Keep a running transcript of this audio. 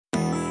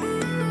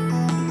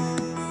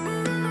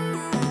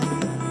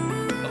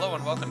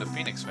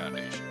Phoenix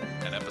Foundation,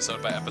 an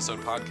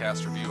episode-by-episode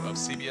podcast review of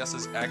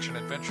CBS's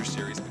action-adventure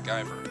series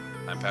MacGyver.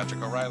 I'm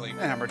Patrick O'Reilly.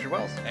 And I'm Richard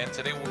Wells. And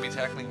today we'll be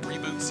tackling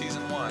Reboot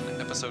Season 1,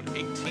 Episode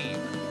 18,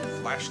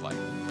 Flashlight.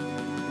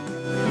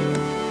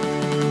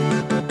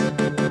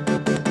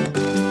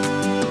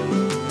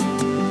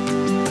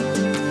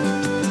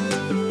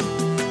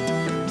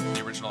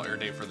 The original air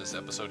date for this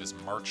episode is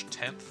March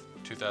 10th,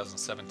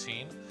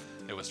 2017.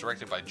 It was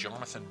directed by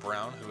Jonathan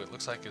Brown, who it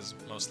looks like is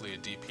mostly a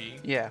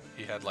DP. Yeah.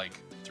 He had like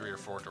 3 or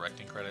 4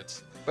 directing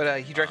credits.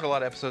 But he directed a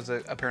lot of episodes,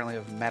 apparently,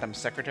 of Madam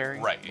Secretary.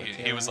 Right.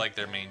 He was like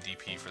their main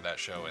DP for that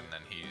show, and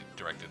then he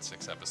directed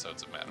 6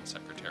 episodes of Madam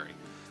Secretary.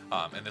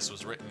 And this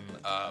was written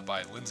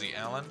by Lindsay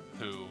Allen,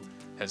 who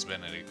has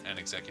been an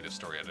executive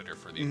story editor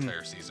for the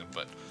entire season,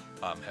 but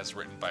has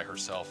written by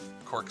herself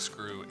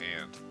Corkscrew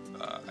and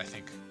I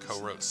think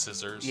co-wrote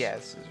Scissors.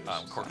 Yes.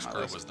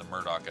 Corkscrew was the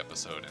Murdoch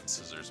episode, and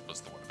Scissors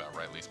was the one about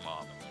Riley's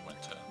mom, and they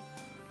went to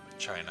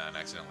China and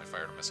accidentally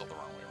fired a missile the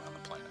wrong way around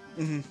the planet.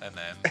 And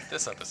then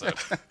this episode.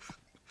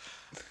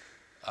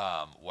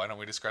 Why don't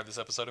we describe this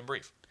episode in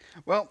brief?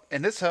 Well,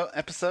 in this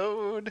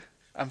episode,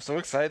 I'm so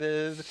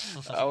excited.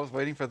 I was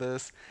waiting for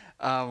this.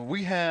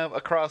 We have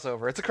a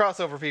crossover. It's a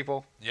crossover,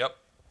 people. Yep.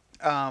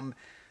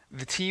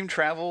 The team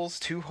travels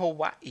to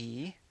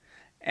Hawaii.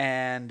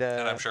 And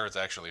I'm sure it's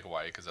actually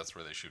Hawaii because that's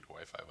where they shoot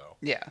Hawaii Five-0.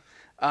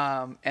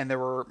 Yeah. And there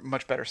were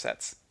much better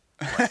sets.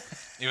 Right.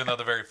 Even though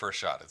the very first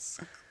shot is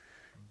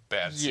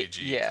bad CG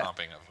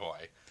comping of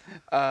Hawaii.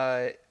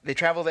 They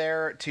travel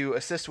there to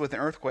assist with an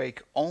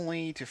earthquake,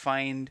 only to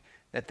find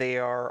that they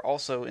are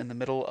also in the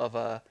middle of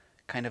a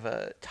kind of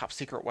a top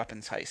secret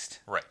weapons heist.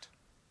 Right.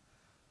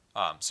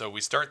 So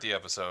we start the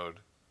episode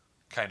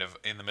kind of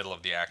in the middle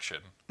of the action.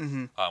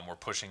 We're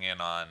pushing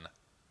in on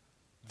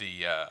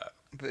the...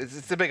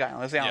 It's the big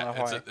island. It's the island of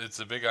Hawaii.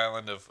 It's a big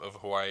island of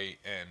Hawaii,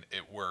 and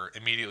we're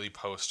immediately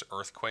post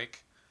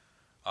earthquake.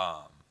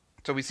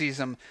 So we see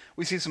some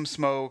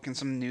smoke and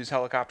some news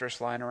helicopters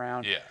flying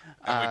around. Yeah,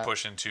 and we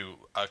push into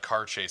a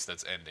car chase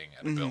that's ending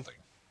at a building.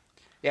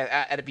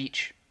 Yeah, at a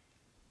beach.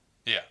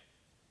 Yeah.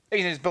 I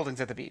mean, there's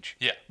buildings at the beach.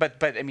 Yeah.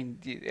 But I mean,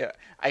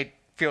 I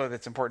feel that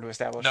it's important to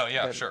establish. No,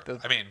 yeah, sure.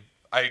 I mean,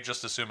 I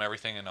just assume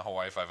everything in a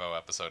Hawaii Five-0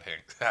 episode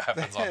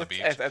happens on the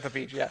beach. At the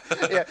beach, yeah.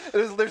 Yeah.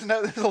 There's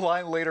a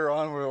line later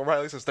on where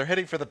Riley says they're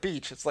heading for the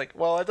beach. It's like,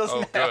 well, it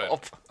doesn't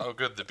help. Oh,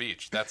 good, the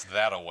beach. That's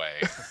that away.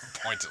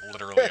 Point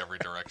literally every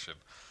direction.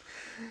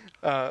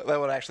 That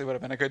would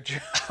have been a good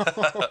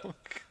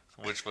joke.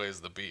 Which way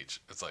is the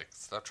beach? It's like,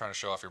 stop trying to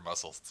show off your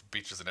muscles. The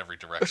beach is in every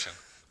direction.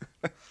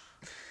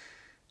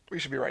 We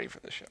should be writing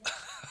for this show.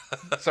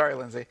 Sorry,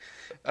 Lindsay.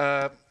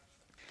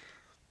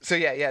 So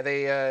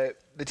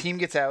the team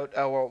gets out.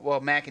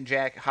 Well, Mac and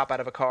Jack hop out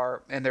of a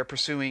car and they're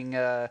pursuing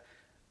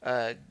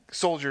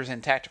soldiers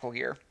in tactical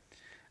gear.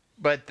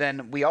 But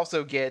then we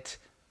also get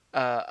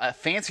a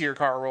fancier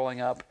car rolling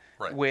up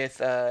with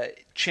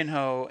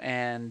Chinho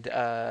and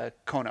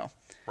Kono.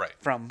 Right.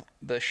 From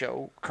the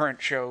current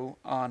show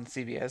on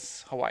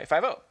CBS, Hawaii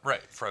Five-0.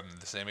 Right. From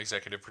the same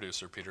executive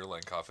producer, Peter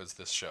Lenkoff, as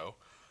this show.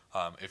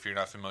 If you're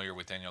not familiar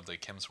with Daniel Day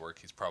Kim's work,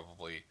 he's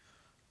probably,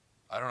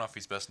 I don't know if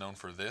he's best known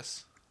for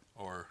this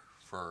or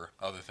for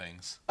other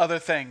things. Other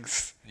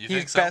things.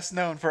 He's best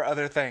known for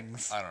other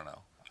things. I don't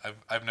know.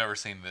 I've never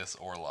seen this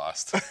or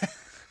Lost.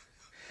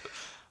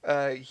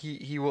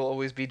 He will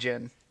always be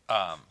Jin.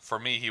 For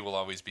me, he will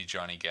always be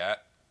Johnny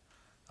Gat,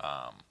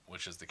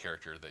 which is the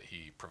character that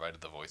he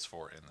provided the voice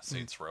for in the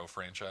Saints Row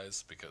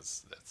franchise,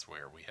 because that's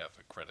where we have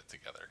a credit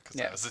together, because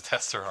I was a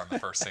tester on the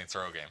first Saints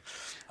Row game.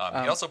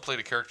 He also played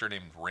a character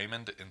named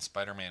Raymond in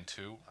Spider-Man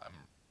 2.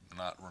 I'm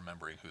not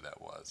remembering who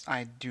that was.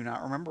 I do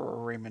not remember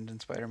Raymond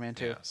in Spider-Man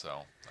 2. Yeah,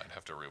 so I'd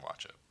have to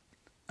rewatch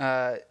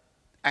it.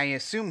 I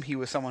assume he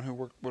was someone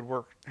who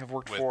have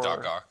worked with for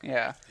Doc Ock.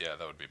 Yeah. Yeah,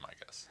 that would be my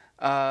guess.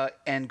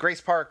 And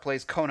Grace Park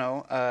plays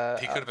Kono.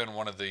 He could have been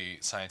one of the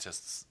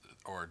scientists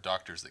or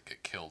doctors that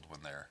get killed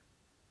when they're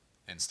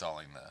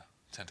installing the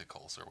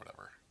tentacles or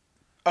whatever.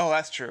 Oh,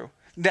 that's true.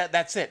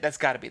 That's it. That's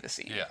got to be the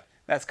scene. Yeah.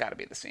 That's got to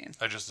be the scene.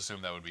 I just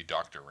assumed that would be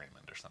Dr.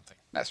 Raymond or something.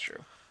 That's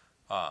true.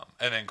 And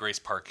then Grace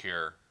Park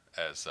here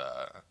as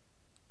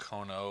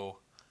Kono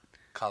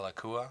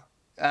Kalakua.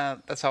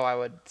 That's how I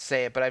would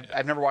say it, but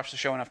I've never watched the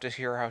show enough to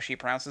hear how she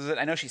pronounces it.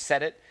 I know she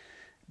said it,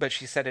 but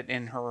she said it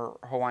in her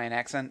Hawaiian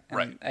accent,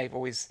 and I've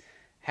always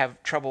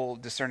have trouble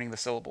discerning the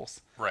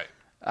syllables. Right.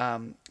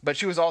 But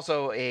she was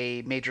also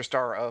a major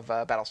star of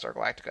Battlestar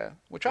Galactica,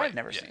 which I've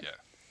never seen. Yeah.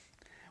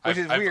 Which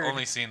is weird. I've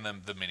only seen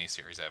the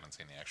miniseries. I haven't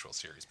seen the actual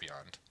series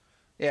beyond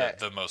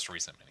the most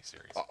recent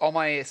miniseries. All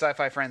my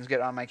sci-fi friends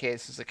get on my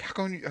case. It's like, how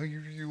come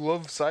you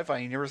love sci-fi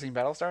and you never seen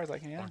Battlestar? I was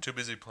like, yeah. I'm too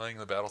busy playing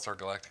the Battlestar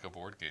Galactica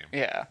board game.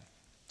 Yeah.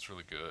 It's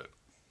really good.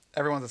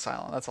 Everyone's a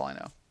Cylon. That's all I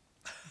know.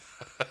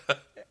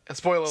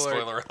 Spoiler alert.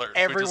 Spoiler alert.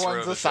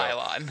 Everyone's a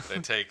Cylon. They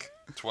take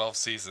 12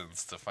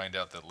 seasons to find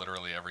out that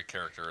literally every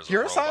character is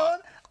You're a robot. Cylon?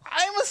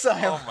 I'm a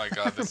Cylon. Oh my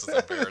god, this is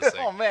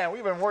embarrassing. Oh man,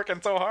 we've been working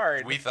so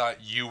hard. We thought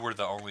you were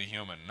the only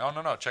human.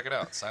 No, check it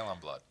out. Cylon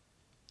blood.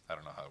 I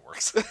don't know how it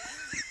works.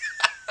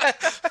 I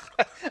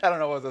don't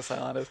know what the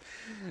Cylon is.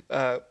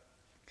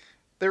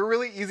 They're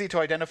really easy to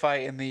identify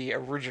in the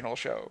original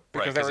show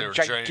because right, they were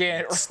giant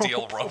gigantic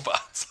steel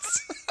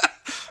robots.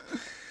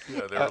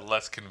 Yeah, they were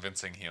less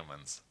convincing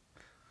humans.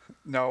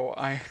 No,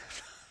 I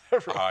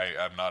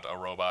am not a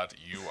robot.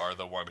 You are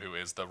the one who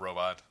is the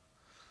robot.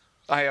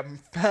 I am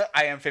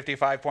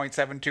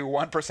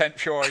 55.721%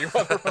 sure you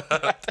are the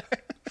robot.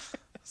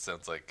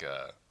 Sounds like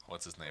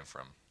what's his name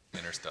from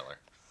Interstellar?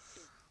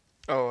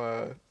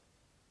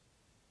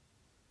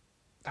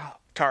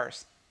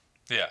 Tars.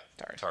 Yeah,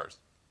 Tars. Tars.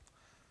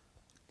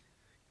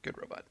 Good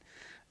robot.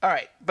 All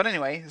right, but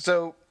anyway,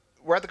 so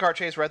we're at the car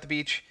chase. We're at the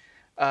beach.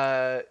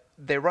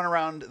 They run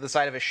around the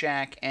side of a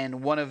shack,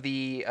 and one of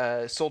the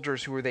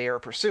soldiers who they are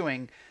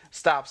pursuing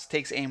stops,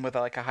 takes aim with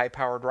like a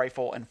high-powered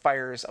rifle, and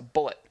fires a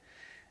bullet.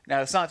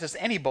 Now, it's not just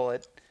any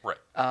bullet. Right.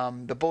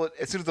 The bullet,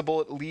 as soon as the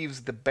bullet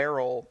leaves the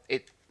barrel,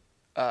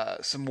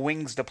 some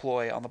wings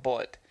deploy on the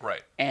bullet.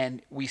 Right.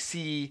 And we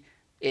see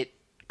it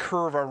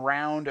curve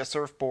around a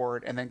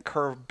surfboard and then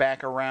curve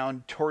back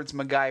around towards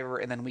MacGyver,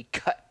 and then we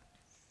cut.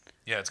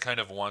 Yeah, it's kind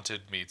of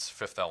Wanted meets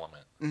Fifth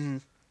Element. Mm-hmm.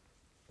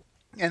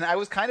 And I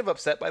was kind of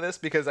upset by this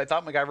because I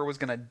thought MacGyver was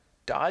going to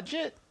dodge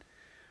it,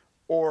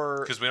 or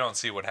because we don't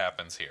see what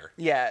happens here.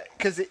 Yeah,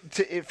 because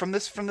from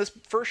this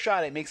first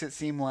shot, it makes it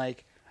seem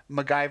like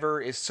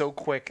MacGyver is so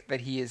quick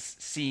that he is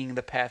seeing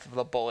the path of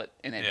the bullet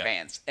in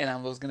advance, and I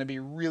was going to be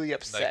really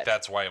upset. Like,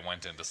 that's why it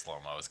went into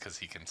slow-mo, is because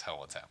he can tell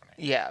what's happening.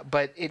 Yeah,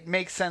 but it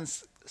makes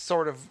sense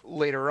sort of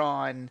later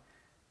on,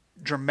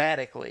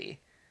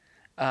 dramatically.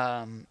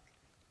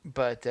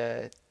 But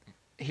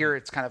here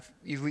it's kind of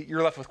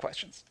you're left with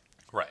questions.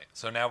 Right.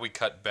 So now we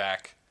cut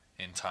back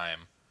in time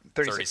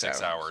 36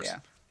 hours, yeah.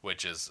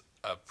 Which is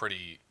a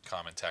pretty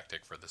common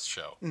tactic for this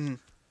show. Mm-hmm.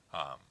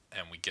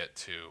 And we get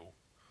to,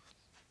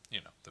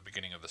 the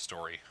beginning of the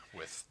story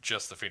with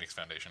just the Phoenix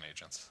Foundation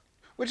agents.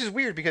 Which is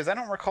weird because I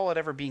don't recall it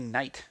ever being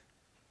night.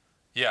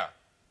 Yeah.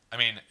 I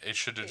mean, it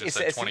should have just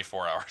said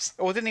 24 hours.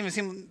 Well, it didn't even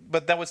seem,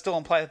 but that would still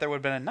imply that there would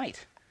have been a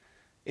night.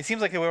 It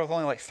seems like it was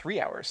only like 3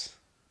 hours.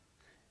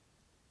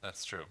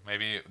 That's true.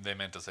 Maybe they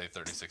meant to say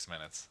 36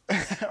 minutes.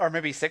 Or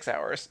maybe 6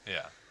 hours.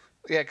 Yeah.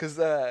 Yeah, because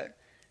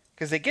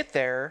they get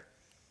there,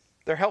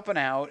 they're helping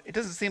out. It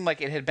doesn't seem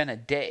like it had been a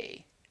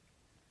day.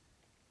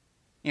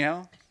 You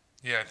know?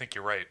 Yeah, I think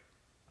you're right.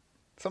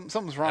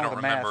 Something's wrong with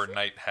the math. I don't remember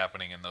night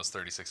happening in those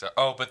 36 hours.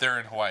 Oh, but they're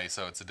in Hawaii,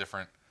 so it's a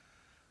different...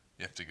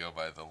 You have to go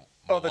by the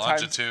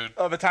longitude.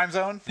 The time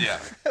zone?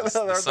 Yeah. The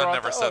sun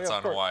never sets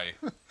on Hawaii.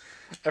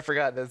 I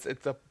forgot. It's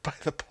by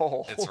the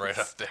pole. It's right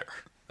up there.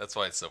 That's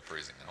why it's so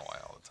freezing in Hawaii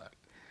all the time.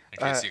 In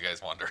case you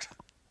guys wondered.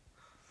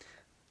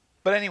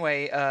 But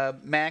anyway,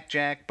 Mac,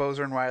 Jack,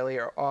 Bozer, and Riley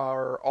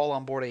are all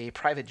on board a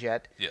private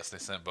jet. Yes, they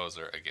sent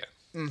Bozer again.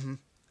 Mm-hmm.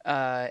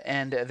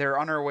 And they're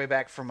on their way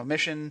back from a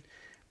mission,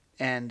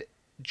 and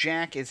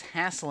Jack is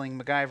hassling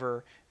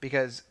MacGyver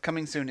because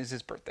coming soon is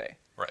his birthday.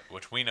 Right,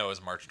 which we know is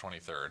March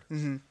 23rd.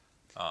 Mm-hmm.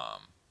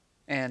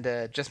 And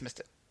just missed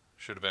it.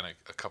 Should have been a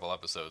couple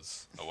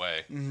episodes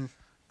away, mm-hmm.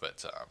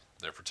 But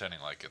they're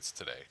pretending like it's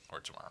today or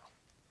tomorrow.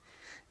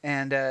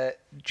 And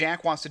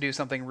Jack wants to do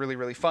something really,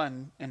 really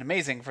fun and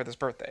amazing for this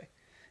birthday,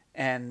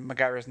 and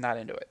MacGyver's not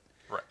into it.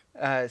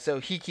 Right.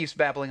 So he keeps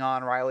babbling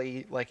on.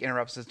 Riley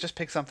interrupts, says, "Just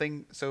pick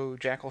something," so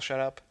Jack will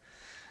shut up.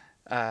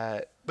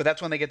 But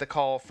that's when they get the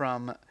call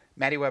from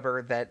Maddie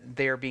Weber that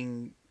they are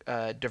being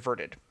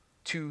diverted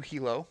to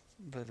Hilo,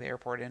 the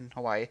airport in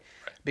Hawaii, right.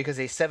 Because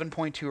a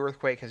 7.2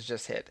 earthquake has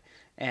just hit,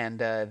 and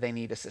they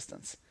need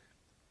assistance.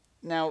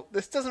 Now,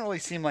 this doesn't really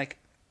seem like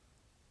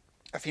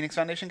a Phoenix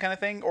Foundation kind of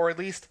thing, or at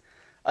least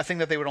a thing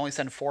that they would only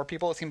send 4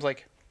 people. It seems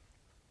like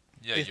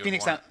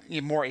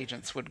more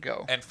agents would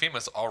go. And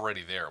FEMA's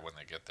already there when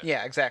they get there.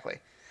 Yeah, exactly.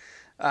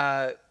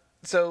 But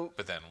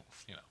then,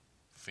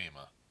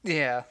 FEMA.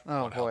 Yeah.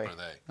 Oh, what boy. Help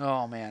are they?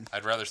 Oh, man.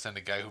 I'd rather send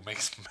a guy who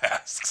makes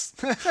masks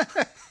than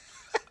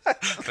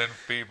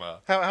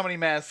FEMA. How many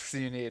masks do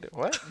you need?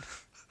 What?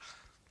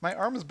 My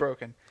arm is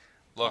broken.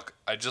 Look,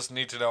 I just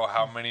need to know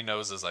how many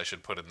noses I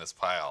should put in this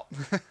pile.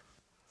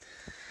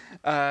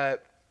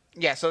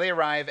 Yeah, so they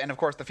arrive, and of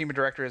course the FEMA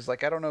director is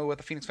like, I don't know what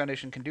the Phoenix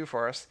Foundation can do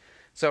for us.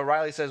 So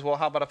Riley says, well,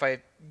 how about if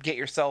I get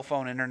your cell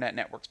phone internet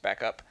networks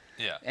back up?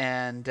 Yeah.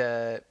 And...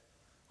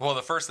 well,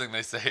 the first thing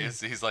they say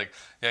is, he's like,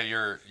 yeah,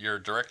 your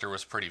director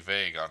was pretty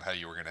vague on how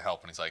you were going to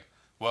help. And he's like,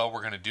 well,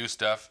 we're going to do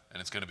stuff, and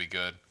it's going to be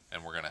good,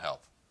 and we're going to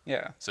help.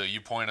 Yeah. So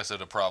you point us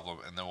at a problem,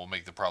 and then we'll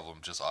make the problem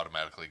just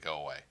automatically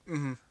go away.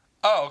 Mm-hmm.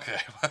 Oh, okay.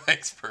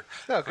 Thanks for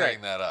bringing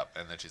great. that up.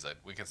 And then she's like,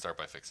 we can start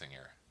by fixing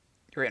your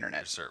internet.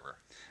 Your server.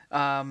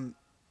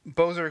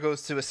 Bozer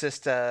goes to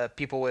assist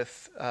people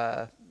with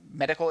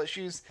medical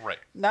issues. Right.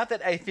 Not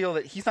that I feel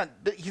that he's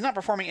not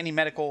performing any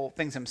medical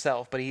things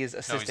himself, but he is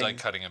assisting. No,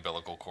 he's cutting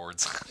umbilical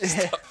cords.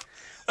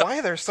 Why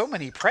are there so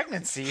many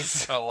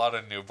pregnancies? A lot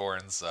of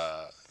newborns,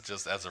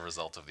 just as a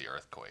result of the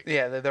earthquake.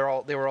 Yeah,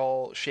 they were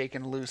all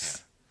shaken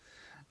loose.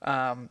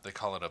 Yeah. They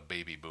call it a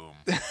baby boom.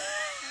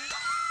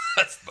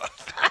 That's not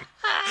funny.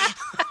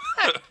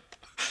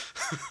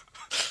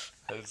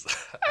 I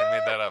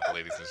made that up,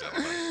 ladies and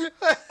gentlemen.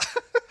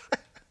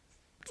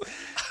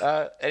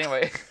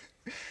 Anyway,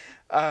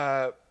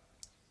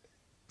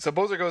 So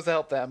Bozer goes to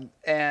help them,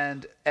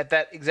 and at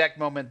that exact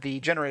moment, the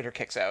generator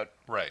kicks out.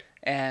 Right.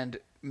 And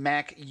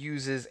Mac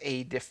uses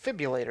a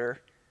defibrillator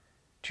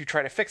to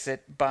try to fix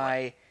it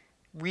by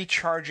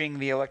recharging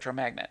the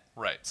electromagnet.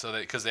 Right. So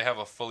because they have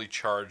a fully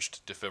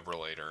charged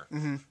defibrillator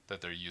that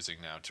they're using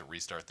now to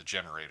restart the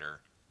generator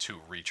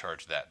to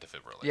recharge that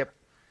defibrillator. Yep.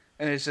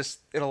 And it's just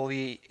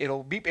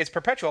it's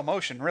perpetual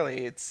motion,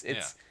 really. It's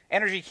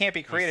energy can't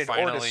be created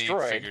or destroyed.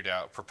 Finally figured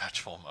out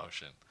perpetual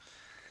motion.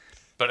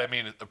 But I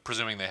mean,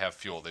 presuming they have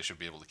fuel, they should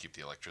be able to keep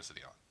the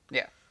electricity on.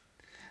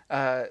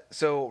 Yeah.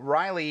 So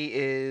Riley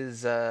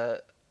is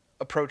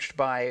approached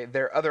by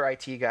their other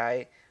IT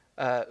guy,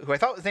 who I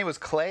thought his name was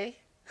Clay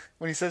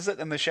when he says it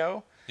in the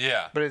show.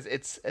 Yeah. But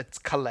it's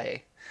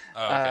Calais.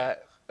 Oh,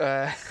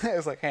 okay. I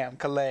was like, hey, I'm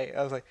Calais.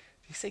 I was like,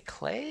 did he say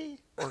Clay?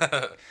 Or,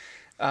 but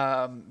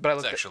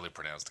It's actually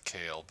pronounced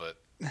Kale, but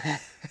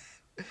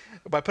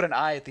I put an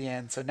I at the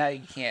end, so now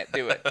you can't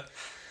do it.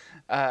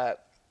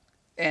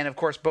 And of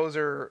course,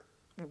 Bozer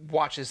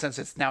watches since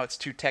it's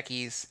two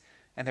techies,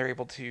 and they're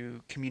able to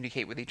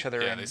communicate with each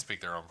other. Yeah, and they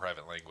speak their own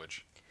private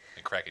language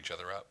and crack each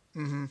other up.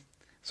 Mm-hmm.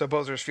 So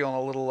Bozer's feeling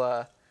a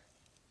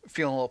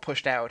little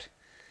pushed out.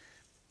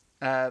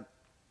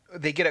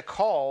 They get a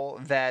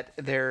call that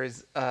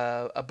there's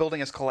a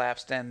building has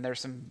collapsed and there's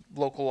some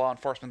local law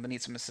enforcement that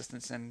needs some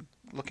assistance in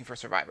looking for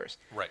survivors.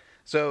 Right.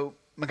 So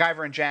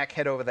MacGyver and Jack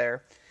head over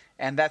there,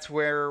 and that's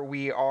where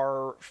we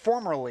are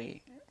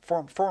formally.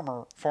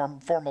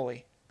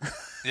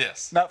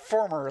 Yes. Not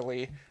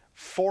formally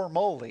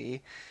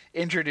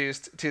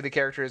introduced to the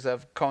characters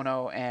of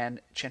Kono and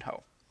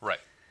Chin-Ho. Right.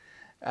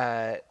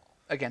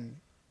 Again,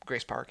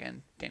 Grace Park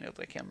and Daniel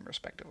Day Kim,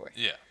 respectively.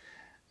 Yeah.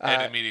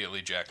 And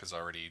immediately Jack is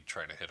already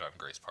trying to hit on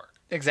Grace Park.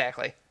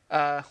 Exactly.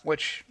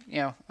 Which,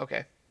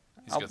 okay.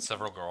 He's got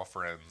several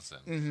girlfriends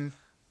and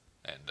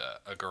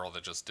a girl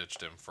that just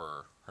ditched him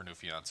for her new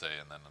fiance,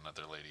 and then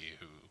another lady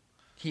who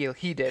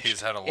he ditched.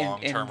 He's had a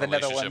long-term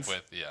relationship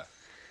with. Yeah.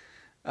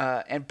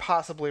 And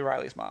possibly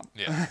Riley's mom.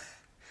 Yeah.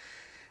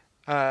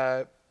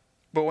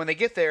 But when they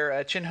get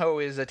there, Chin-Ho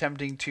is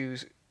attempting to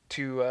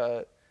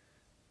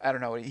I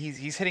don't know.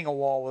 He's hitting a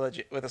wall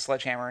with a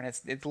sledgehammer, and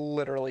it's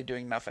literally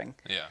doing nothing.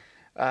 Yeah.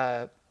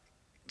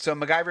 So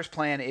MacGyver's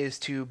plan is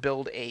to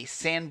build a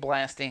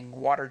sandblasting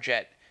water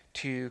jet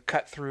to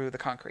cut through the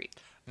concrete.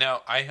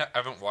 Now, I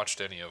haven't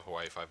watched any of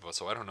Hawaii Five-O,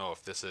 so I don't know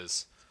if this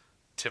is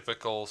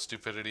typical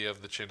stupidity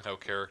of the Chin-Ho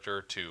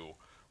character to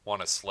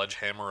want to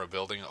sledgehammer a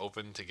building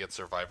open to get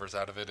survivors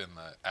out of it in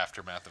the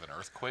aftermath of an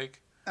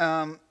earthquake.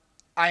 I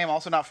am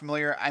also not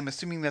familiar. I'm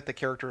assuming that the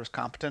character is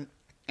competent,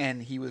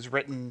 and he was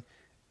written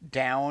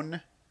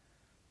down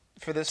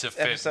for this to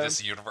fit episode.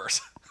 This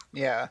universe.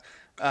 Yeah.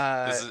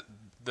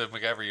 The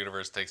MacGyver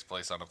universe takes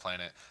place on a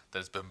planet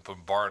that's been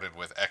bombarded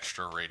with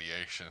extra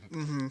radiation.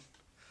 Mm-hmm.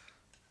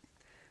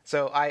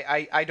 So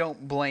I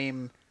don't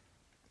blame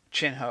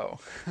Chin-Ho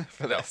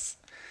for this.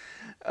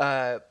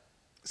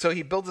 So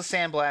he builds a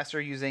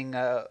sandblaster using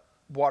the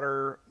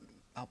water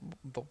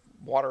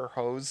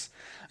hose.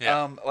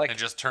 Yeah, and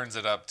just turns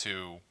it up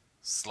to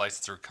slice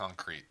through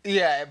concrete.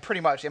 Yeah,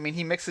 pretty much. I mean,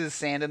 he mixes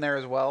sand in there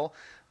as well.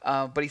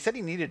 But he said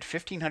he needed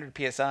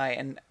 1,500 psi,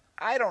 and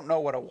I don't know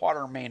what a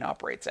water main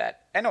operates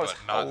at. I know it's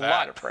a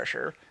lot of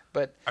pressure,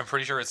 but I'm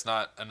pretty sure it's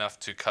not enough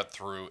to cut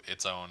through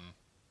its own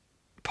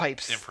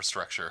pipes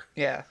infrastructure.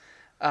 Yeah.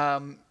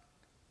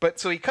 But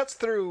so he cuts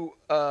through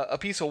a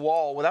piece of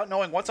wall without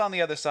knowing what's on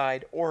the other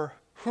side or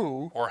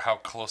who. Or how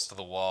close to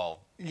the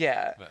wall.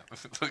 Yeah.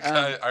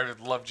 I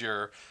loved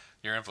your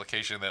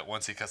implication that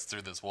once he cuts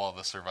through this wall,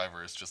 the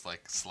survivor is just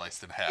like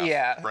sliced in half.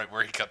 Yeah. Right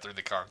where he cut through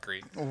the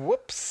concrete.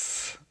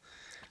 Whoops.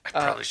 I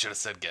probably should have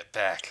said get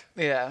back.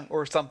 Yeah,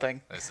 or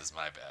something. This is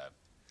my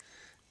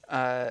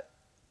bad.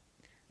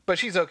 But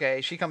she's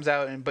okay. She comes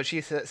out, but she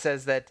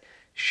says that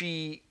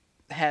she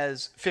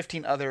has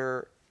 15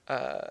 other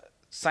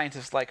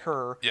scientists like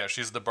her. Yeah,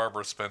 she's the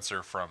Barbara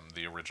Spencer from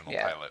the original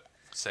pilot,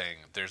 saying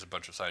there's a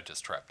bunch of scientists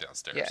trapped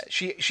downstairs.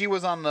 Yeah, she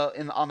was on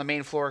the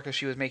main floor because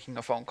she was making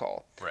a phone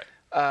call.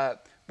 Right.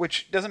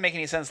 Which doesn't make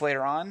any sense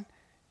later on,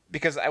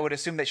 because I would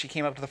assume that she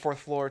came up to the fourth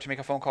floor to make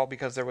a phone call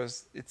because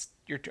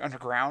you're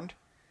underground.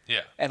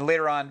 Yeah. And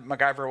later on,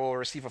 MacGyver will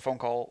receive a phone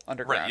call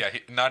underground. Right,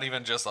 yeah. Not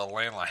even just a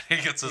landline. He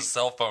gets a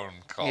cell phone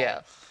call.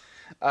 Yeah.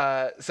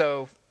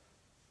 So,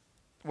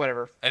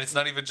 whatever. And it's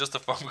not even just a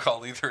phone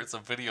call either. It's a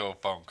video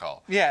phone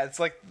call. Yeah, it's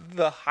like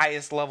the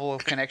highest level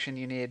of connection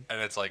you need.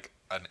 And it's like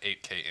an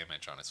 8K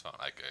image on his phone.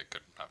 I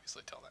couldn't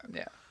obviously tell that.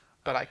 Yeah,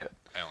 but I could.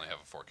 I only have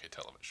a 4K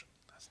television.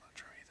 That's not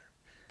true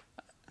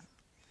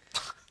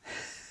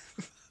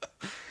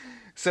either.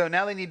 So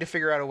now they need to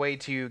figure out a way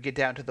to get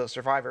down to those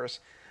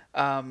survivors.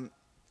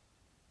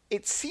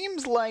 It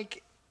seems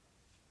like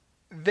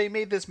they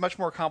made this much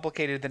more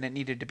complicated than it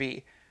needed to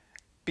be,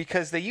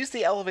 because they used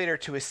the elevator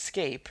to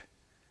escape.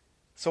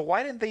 So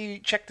why didn't they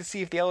check to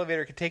see if the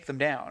elevator could take them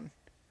down?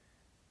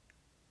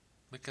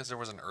 Because there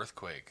was an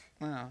earthquake.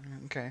 Oh,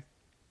 okay.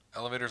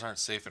 Elevators aren't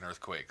safe in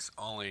earthquakes.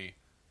 Only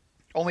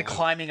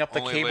climbing up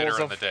the cables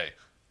later in the day.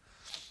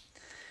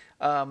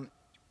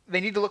 They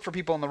need to look for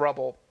people in the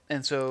rubble,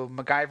 and so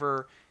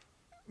MacGyver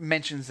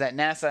mentions that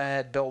NASA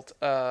had built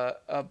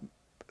a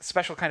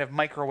special kind of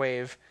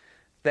microwave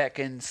that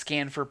can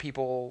scan for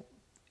people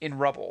in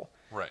rubble.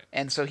 Right.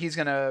 And so he's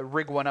going to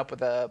rig one up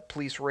with a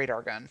police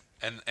radar gun.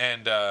 And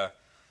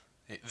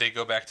they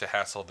go back to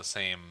hassle the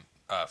same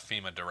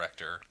FEMA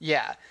director.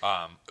 Yeah.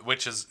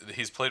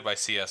 He's played by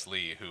C.S.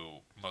 Lee,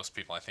 who most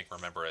people I think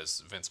remember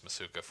as Vince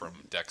Masuka from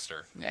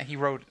Dexter. Yeah, he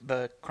wrote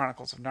the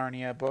Chronicles of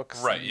Narnia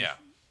books. Right, yeah.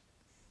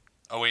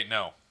 Oh, wait,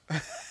 no.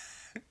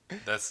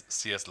 That's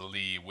C.S.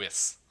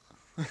 Lewis.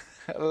 I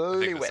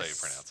think that's how you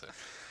pronounce it.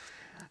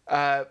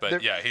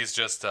 But yeah, he's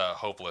just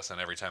hopeless, and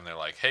every time they're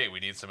like, hey, we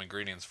need some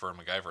ingredients for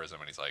MacGyverism,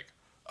 and he's like,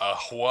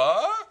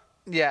 what?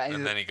 Yeah.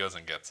 And then he goes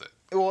and gets it.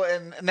 Well,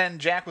 and then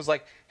Jack was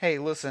like, hey,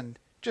 listen,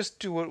 just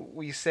do what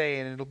we say,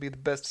 and it'll be the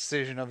best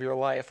decision of your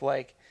life.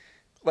 Like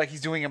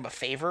he's doing him a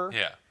favor.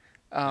 Yeah.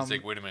 He's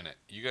like, wait a minute.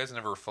 You guys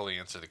never fully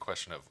answer the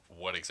question of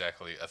what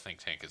exactly a think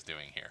tank is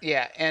doing here.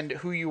 Yeah, and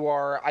who you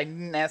are. I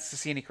didn't ask to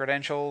see any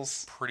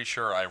credentials. Pretty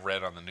sure I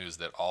read on the news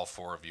that all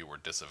 4 of you were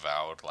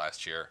disavowed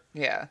last year.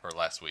 Yeah. Or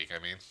last week,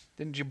 I mean.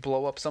 Didn't you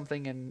blow up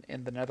something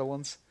in the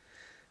Netherlands?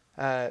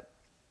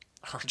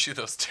 Aren't you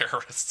those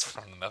terrorists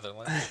from the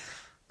Netherlands?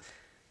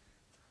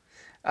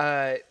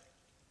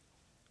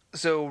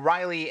 So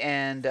Riley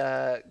and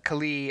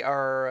Kali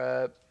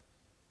are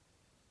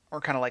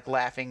kind of like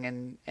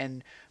laughing,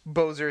 and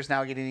Bozer's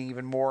now getting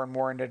even more and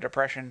more into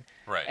depression.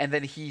 Right. And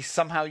then he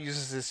somehow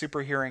uses his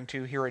super hearing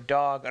to hear a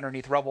dog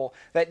underneath rubble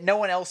that no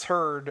one else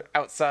heard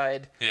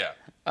outside. Yeah.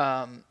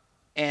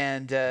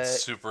 And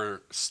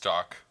super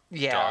stock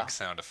dog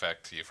sound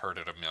effect. You've heard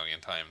it a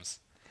million times.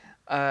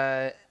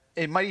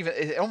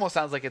 It almost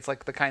sounds like it's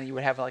like the kind you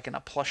would have like in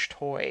a plush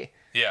toy.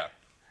 Yeah.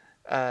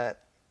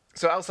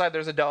 So outside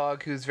there's a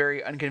dog who's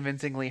very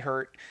unconvincingly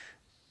hurt.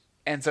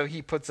 And so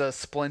he puts a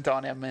splint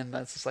on him, and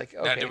that's just like,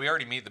 okay. Now, did we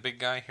already meet the big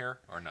guy here,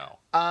 or no?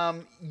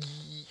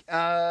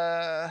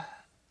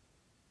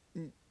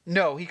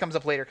 No, he comes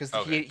up later because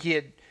he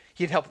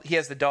had helped. He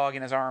has the dog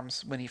in his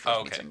arms when he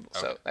first meets him,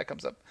 so that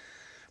comes up.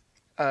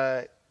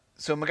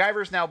 So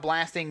MacGyver's now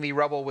blasting the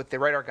rubble with the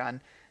radar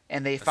gun,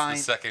 and they find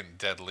the second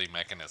deadly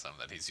mechanism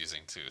that he's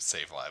using to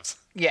save lives.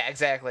 Yeah,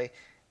 exactly.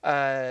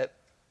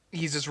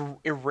 He's just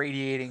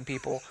irradiating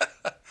people.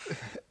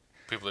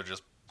 People are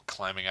just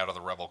climbing out of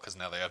the rubble because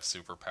now they have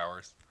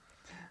superpowers.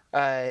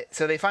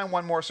 So they find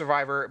one more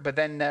survivor, but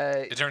then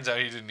it turns out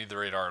he didn't need the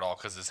radar at all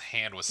because his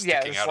hand was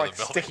sticking out of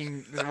the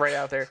building. Sticking right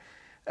out there.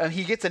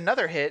 He gets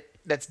another hit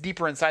that's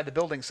deeper inside the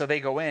building, so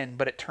they go in.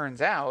 But it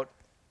turns out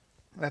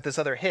that this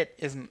other hit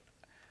isn't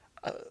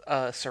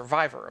a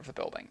survivor of the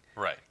building.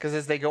 Right. Because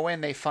as they go in,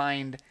 they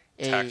find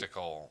a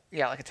tactical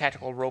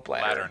rope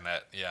ladder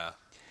net. Yeah.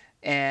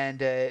 And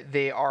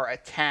they are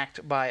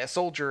attacked by a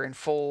soldier in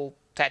full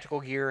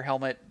tactical gear,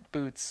 helmet,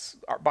 boots,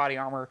 body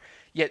armor.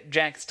 Yet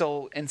Jack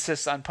still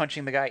insists on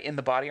punching the guy in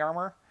the body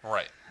armor.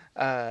 Right.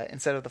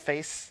 Instead of the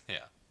face.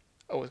 Yeah.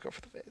 Always go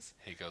for the face.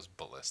 He goes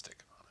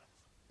ballistic on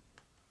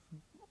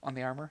him. On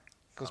the armor?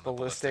 Goes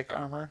ballistic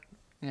armor.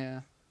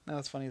 Yeah. No,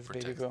 that's funny as a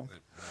baby boom.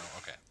 No,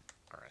 okay.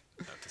 All right.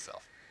 Note to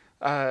self.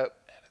 Edit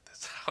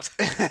this out.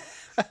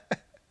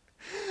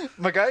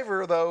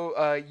 MacGyver,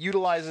 though,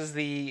 utilizes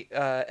the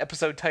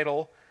episode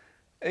title.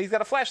 He's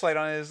got a flashlight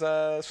on his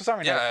Swiss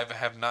Army knife. Yeah, I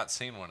have not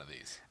seen one of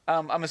these.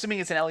 I'm assuming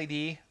it's an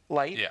LED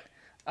light. Yeah.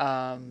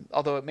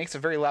 Although it makes a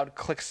very loud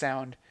click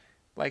sound,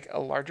 like a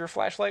larger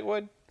flashlight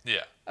would.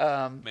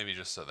 Yeah. Maybe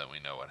just so that we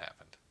know what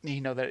happened. You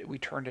know that we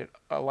turned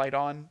a light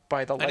on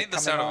by the light. I need the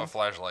sound of a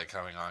flashlight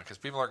coming on because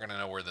people are going to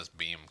know where this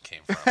beam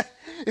came from.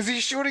 Is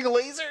he shooting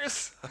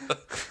lasers?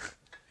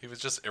 He was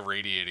just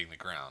irradiating the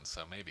ground,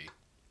 so maybe.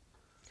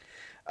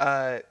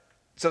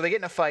 So they get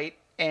in a fight,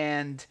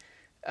 and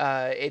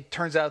it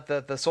turns out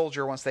that the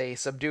soldier, once they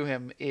subdue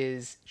him,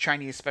 is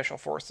Chinese Special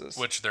Forces.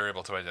 Which they're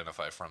able to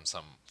identify from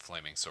some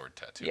flaming sword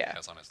tattoo he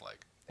has on his leg.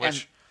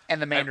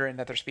 And the Mandarin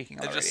that they're speaking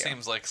on. It just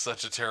seems like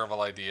such a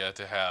terrible idea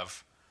to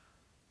have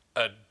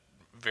a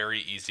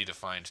very easy to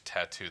find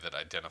tattoo that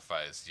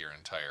identifies your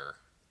entire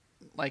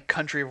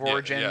country of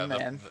origin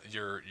and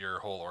your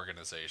whole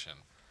organization.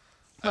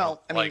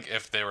 Well, I mean, like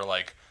if they were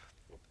like,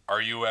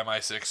 "Are you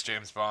MI6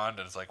 James Bond?"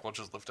 and it's like, "Well,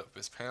 just lift up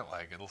his pant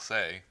leg. It'll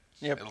say,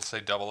 it'll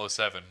say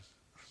 007,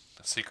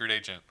 a secret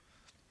agent."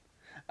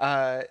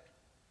 I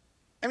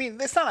mean,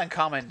 it's not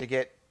uncommon to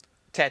get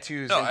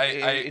tattoos. No, I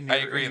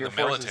agree in the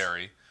forces.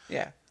 military.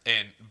 Yeah.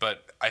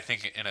 But I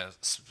think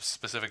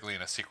specifically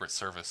in a Secret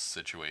Service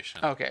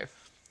situation. Okay.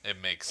 It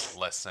makes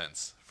less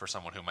sense for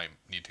someone who might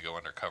need to go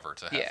undercover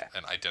to have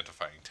an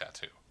identifying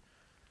tattoo.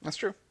 That's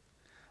true.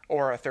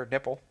 Or a third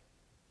nipple.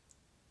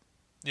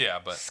 Yeah,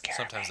 but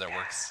sometimes that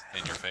works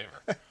in your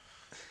favor.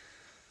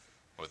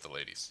 With the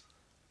ladies.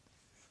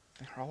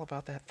 They're all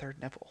about that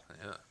third nipple.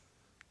 Yeah.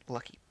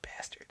 Lucky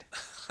bastard.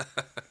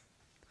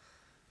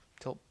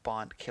 Till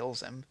Bond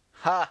kills him.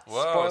 Ha!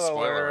 Whoa,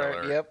 spoiler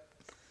alert. Yep.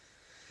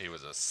 He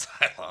was a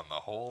Cylon the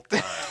whole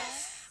time.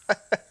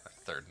 That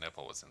third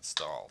nipple was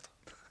installed.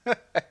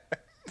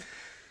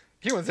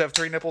 Humans have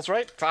 3 nipples,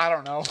 right? I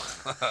don't know.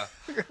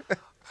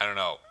 I don't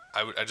know.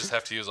 I just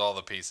have to use all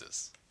the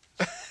pieces.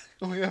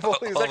 We have all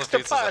these All the extra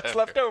pieces I pots have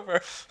left here.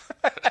 over.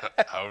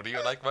 How do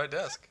you like my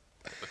desk?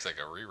 Looks like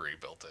a Riri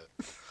built it.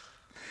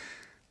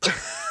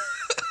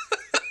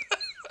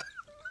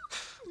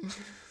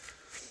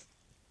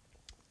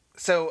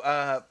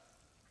 So,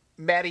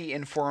 Maddie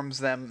informs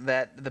them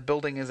that the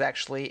building is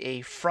actually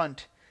a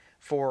front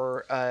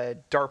for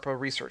DARPA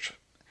research.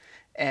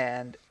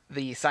 And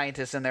the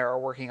scientists in there are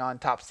working on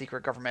top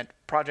secret government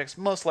projects,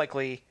 most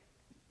likely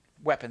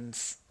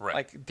weapons, Right.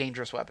 like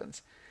dangerous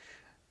weapons.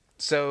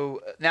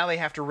 So now they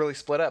have to really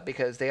split up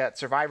because they got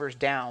survivors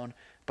down,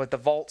 but the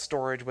vault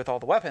storage with all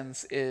the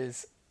weapons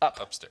is up.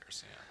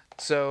 Upstairs, yeah.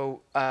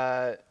 So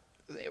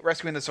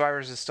rescuing the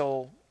survivors is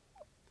still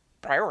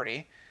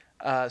priority.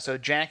 So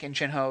Jack and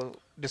Shinho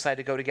decide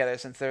to go together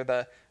since they're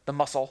the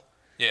muscle.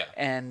 Yeah.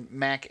 And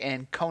Mac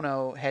and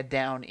Kono head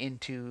down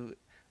into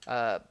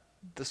the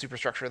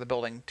superstructure of the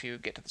building to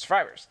get to the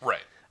survivors.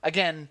 Right.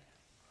 Again,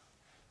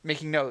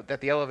 making note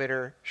that the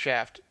elevator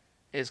shaft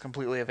is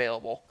completely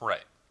available.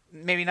 Right.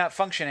 Maybe not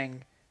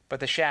functioning, but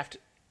the shaft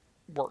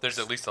works. There's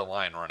at least a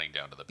line running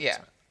down to the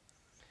basement.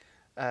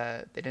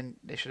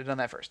 They should have done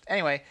that first.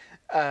 Anyway,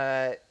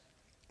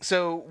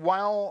 so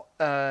while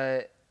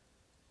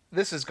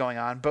this is going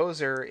on,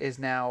 Bozer is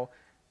now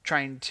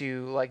trying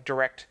to like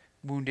direct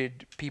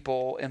wounded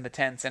people in the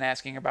tents and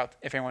asking about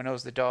if anyone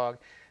knows the dog.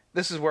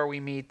 This is where we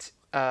meet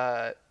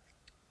the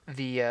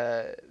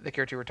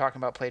character we're talking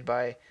about, played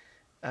by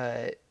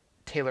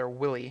Taylor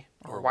Willie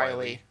or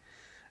Wiley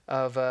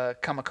of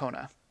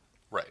Kamakona.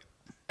 Right.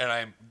 And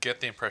I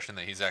get the impression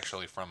that he's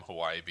actually from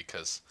Hawaii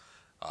because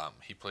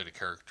he played a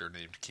character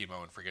named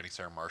Kimo in Forgetting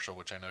Sarah Marshall,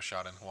 which I know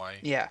shot in Hawaii.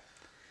 Yeah.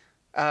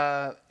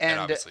 And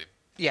obviously,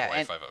 Hawaii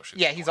and, Five-0 shoots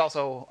yeah, in he's Hawaii.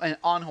 also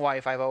on Hawaii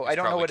Five-0. I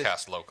don't know Probably what his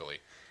cast locally.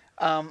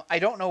 I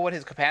don't know what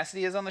his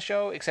capacity is on the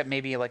show, except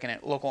maybe like a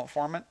local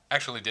informant.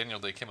 Actually, Daniel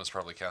Day Kim was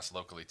probably cast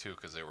locally too,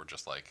 because they were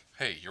just like,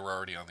 "Hey, you're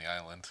already on the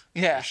island.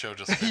 Yeah, Your show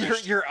just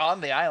finished. you're on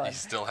the island. You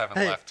still haven't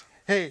left.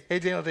 Hey,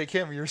 Daniel Day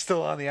Kim, you're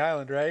still on the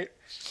island, right?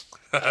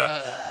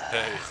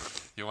 Hey,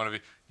 you want to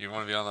be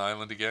on the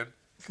island again?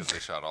 Because they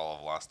shot all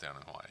of Lost down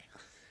in Hawaii.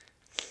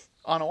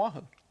 On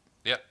Oahu.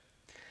 Yeah.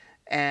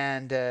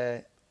 And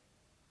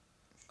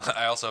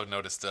I also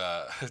noticed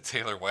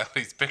Taylor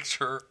Wiley's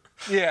picture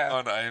Yeah.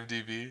 on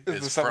IMDb Is the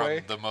is subway?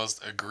 from the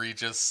most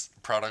egregious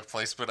product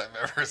placement I've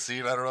ever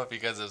seen. I don't know if you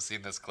guys have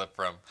seen this clip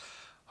from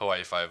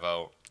Hawaii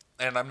Five-0,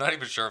 and I'm not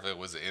even sure if it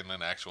was in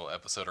an actual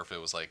episode or if it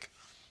was like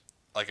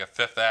a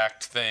fifth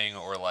act thing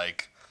or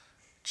like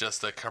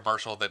just a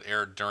commercial that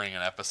aired during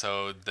an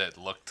episode that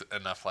looked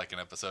enough like an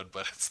episode,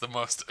 but it's the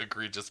most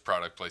egregious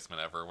product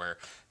placement ever, where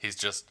he's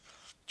just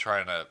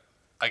trying to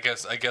I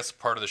guess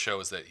part of the show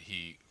is that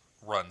he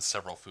runs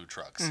several food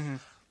trucks. Mm-hmm.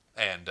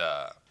 And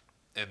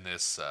in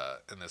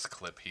this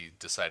clip he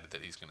decided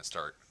that he's going to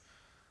start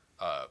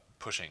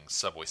pushing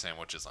Subway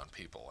sandwiches on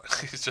people.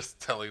 He's just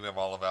telling them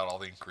all about all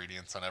the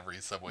ingredients on every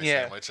Subway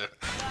sandwich.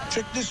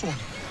 Check this one.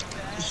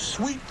 It's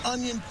sweet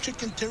onion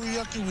chicken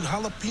teriyaki with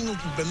jalapenos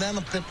and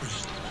banana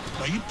peppers.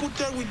 Now you put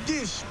that with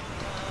this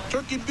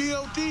turkey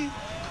BLT,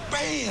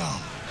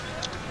 bam!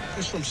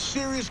 There's some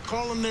serious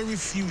culinary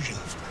fusion.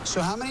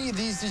 So how many of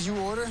these did you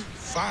order?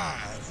 5.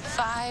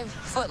 5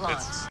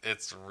 footlongs.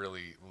 It's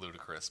really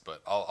ludicrous,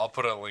 but I'll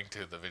put a link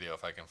to the video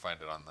if I can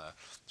find it on the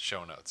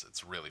show notes.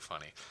 It's really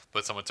funny.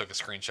 But someone took a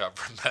screenshot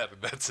from that,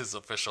 and that's his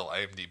official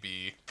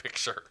IMDb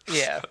picture.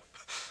 Yeah.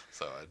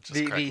 So it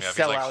just cracked me up. He's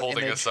like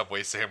holding a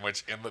Subway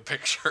sandwich in the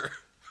picture.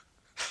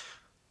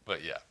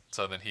 But yeah,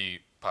 so then he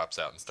pops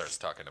out and starts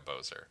talking to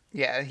Bozer.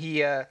 Yeah,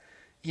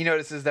 he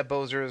notices that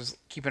Bozer's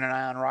keeping an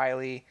eye on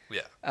Riley.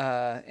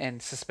 Yeah.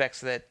 And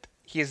suspects that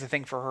he has a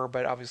thing for her,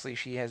 but obviously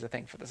she has a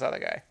thing for this other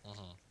guy.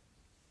 Mm-hmm.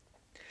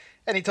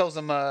 And he tells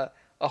him a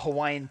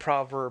Hawaiian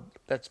proverb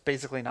that's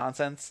basically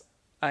nonsense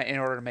in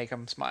order to make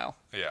him smile.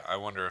 Yeah, I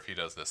wonder if he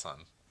does this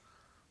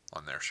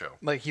on their show.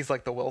 Like he's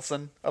like the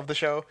Wilson of the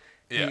show.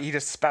 Yeah. He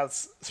just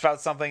spouts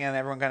something and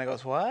everyone kind of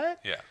goes, "What?"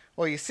 Yeah.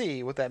 Well, you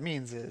see, what that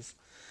means is...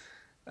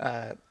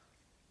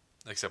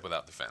 Except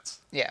without defense.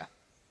 Yeah.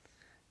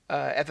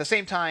 At the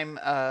same time,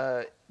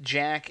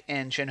 Jack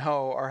and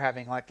Shinho are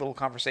having like little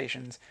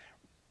conversations,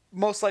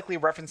 most likely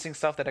referencing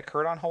stuff that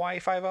occurred on Hawaii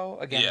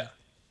Five-0. Again, Yeah.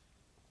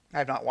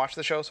 I've not watched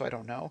the show, so I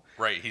don't know.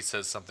 Right, he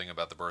says something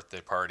about the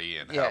birthday party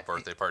and how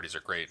birthday parties are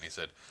great, and he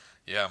said,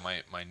 "Yeah,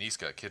 my niece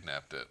got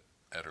kidnapped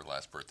at her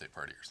last birthday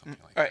party or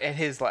something like that." At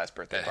his last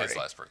birthday party. At his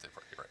last birthday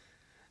party,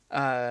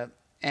 right.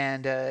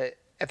 And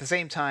at the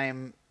same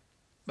time,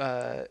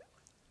 Kono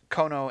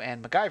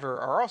and MacGyver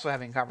are also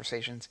having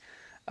conversations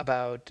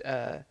about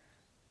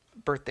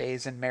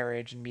birthdays and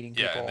marriage and meeting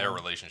people. Yeah, and their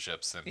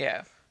relationships. And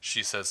yeah.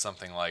 She says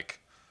something like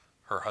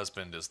her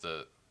husband is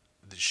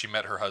she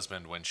met her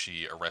husband when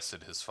she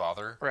arrested his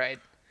father. Right.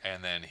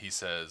 And then he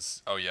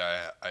says, "Oh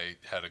yeah, I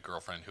had a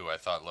girlfriend who I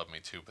thought loved me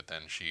too, but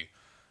then she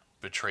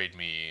betrayed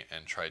me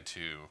and tried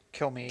to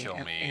kill me in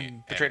betrayed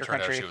and it her turned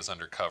country. out she was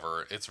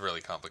undercover. It's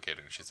really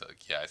complicated." And she's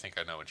like, "Yeah, I think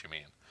I know what you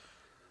mean."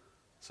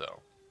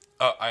 So,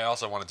 I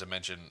also wanted to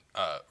mention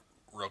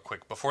real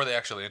quick before they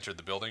actually entered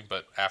the building,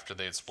 but after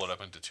they had split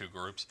up into two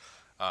groups,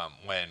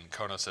 When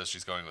Kono says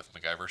she's going with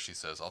MacGyver, she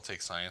says, "I'll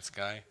take Science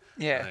Guy."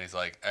 Yeah. And then he's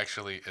like,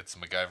 "Actually, it's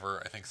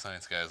MacGyver. I think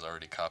Science Guy is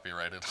already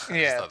copyrighted." I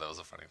Yeah. just thought that was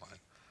a funny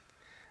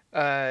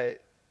line.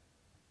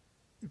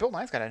 Bill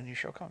Nye's got a new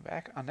show coming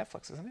back on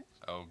Netflix, isn't it?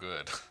 Oh,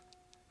 good.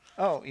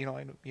 Oh, you don't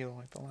like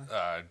Bill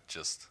Nye?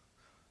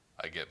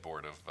 I get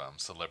bored of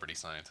celebrity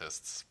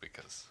scientists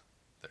because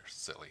they're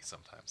silly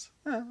sometimes.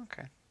 Oh,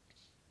 okay.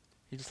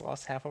 You just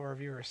lost half of our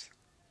viewers.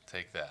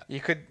 Take that. You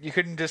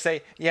couldn't just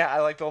say, "Yeah, I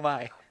like Bill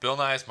Nye." Bill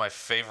Nye is my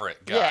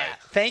favorite guy. Yeah,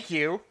 thank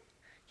you.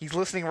 He's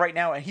listening right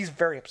now, and he's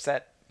very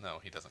upset. No,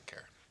 he doesn't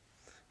care.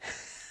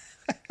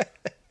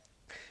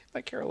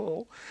 I care a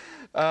little.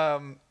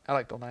 I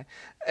like Bill Nye.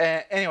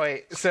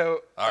 Anyway,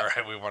 so All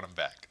right, we want him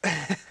back.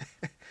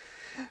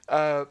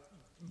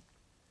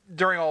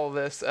 during all of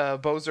this,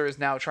 Bozer is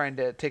now trying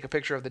to take a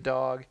picture of the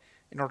dog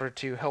in order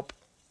to help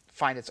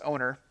find its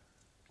owner.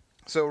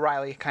 So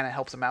Riley kind of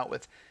helps him out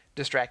with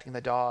distracting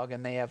the dog,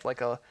 and they have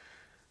like a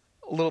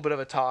little bit of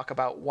a talk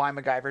about why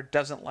MacGyver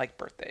doesn't like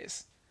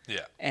birthdays.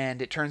 Yeah.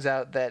 And it turns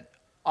out that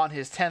on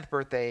his 10th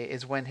birthday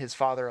is when his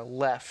father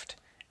left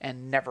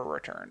and never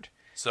returned.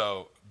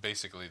 So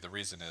basically, the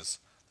reason is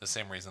the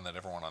same reason that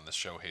everyone on this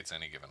show hates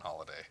any given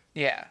holiday.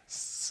 Yeah.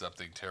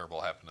 Something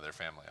terrible happened to their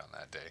family on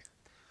that day.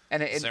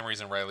 And Same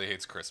reason Riley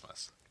hates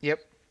Christmas. Yep.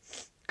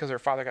 Because her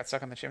father got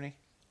stuck in the chimney.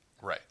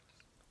 Right.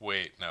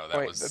 Wait, no,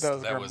 that was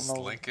Grandma-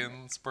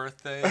 Lincoln's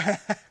birthday.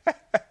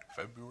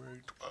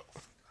 February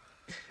 12th.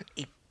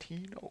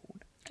 1809.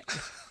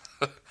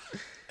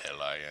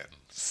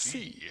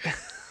 Linc.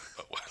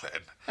 Oh, well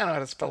then. I don't know how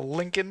to spell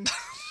Lincoln.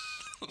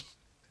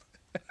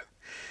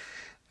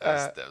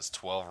 That was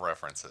 12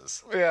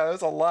 references. Yeah,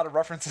 there's a lot of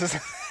references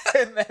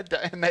in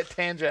that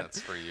tangent.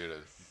 That's for you to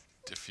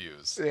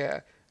diffuse.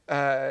 Yeah.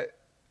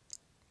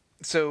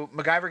 So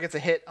MacGyver gets a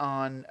hit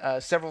on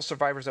several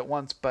survivors at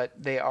once, but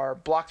they are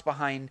blocked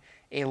behind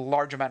a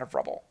large amount of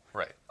rubble.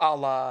 Right. A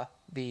la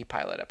the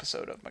pilot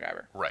episode of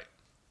MacGyver. Right.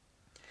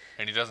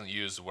 And he doesn't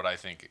use what I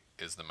think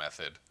is the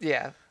method.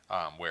 Yeah.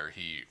 Where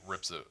he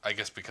rips I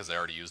guess because I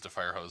already used a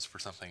fire hose for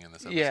something in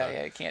this episode.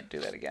 Yeah, you can't do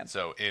that again.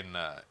 So in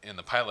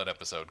the pilot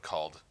episode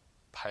called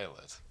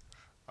Pilot,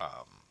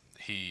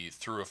 he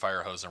threw a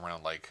fire hose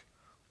around like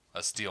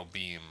a steel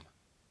beam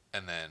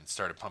and then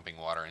started pumping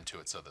water into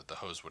it so that the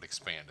hose would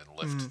expand and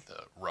lift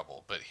the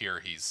rubble. But here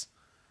he's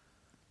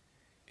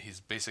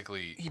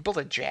basically... He built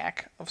a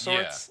jack of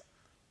sorts. Yeah,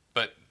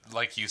 but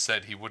like you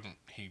said, he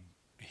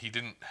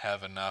didn't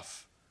have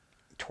enough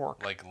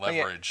Torque. like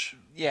leverage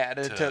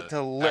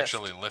to lift.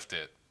 actually lift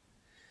it.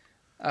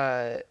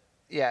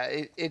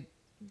 It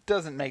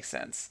doesn't make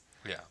sense.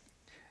 Yeah.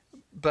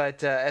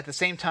 But at the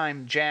same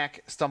time,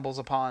 Jack stumbles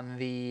upon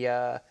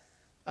the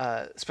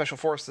special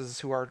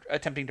forces who are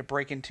attempting to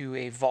break into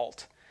a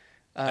vault.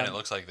 And it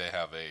looks like they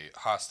have a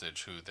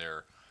hostage who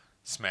they're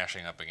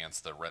smashing up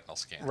against the retinal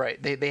scanner.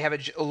 Right. They have a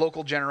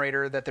local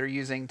generator that they're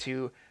using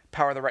to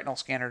power the retinal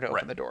scanner to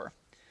open the door.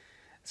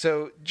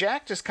 So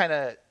Jack just kind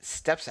of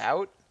steps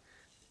out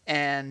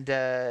and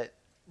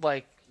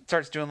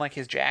starts doing like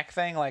his Jack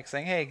thing, like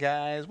saying, "Hey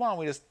guys, why don't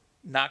we just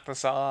knock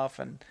this off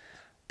and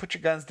put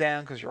your guns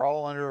down because you're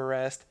all under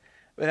arrest."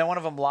 And then one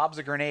of them lobs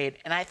a grenade,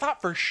 and I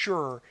thought for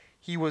sure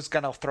he was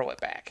gonna throw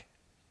it back.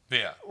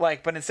 Yeah.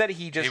 But instead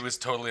he was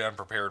totally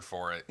unprepared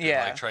for it.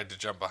 Yeah. And, tried to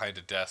jump behind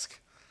a desk.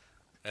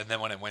 And then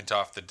when it went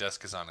off, the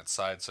desk is on its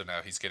side, so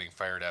now he's getting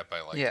fired at by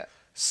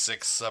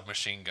 6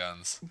 submachine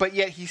guns. But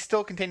yet he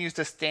still continues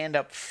to stand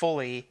up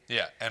fully.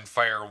 Yeah, and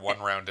fire one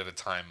round at a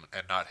time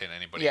and not hit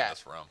anybody in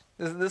this room.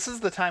 This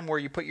is the time where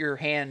you put your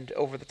hand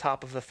over the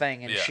top of the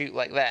thing and shoot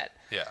like that.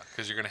 Yeah,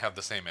 because you're going to have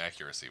the same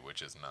accuracy,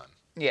 which is none.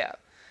 Yeah.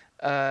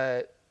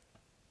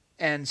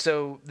 And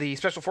so the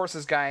Special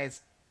Forces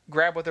guys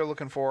grab what they're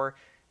looking for,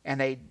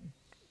 and they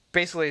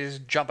basically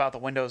just jump out the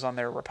windows on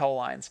their rappel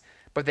lines.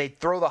 But they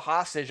throw the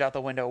hostage out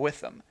the window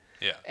with them.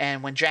 Yeah.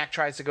 And when Jack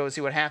tries to go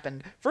see what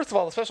happened, first of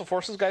all, the Special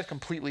Forces guys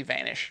completely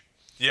vanish.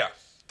 Yeah,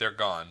 they're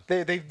gone.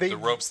 The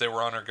ropes they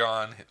were on are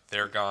gone.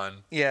 They're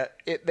gone. Yeah,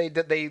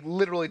 they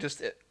literally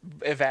just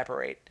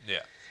evaporate.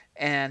 Yeah.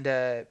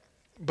 And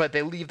but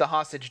they leave the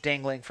hostage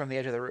dangling from the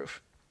edge of the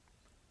roof.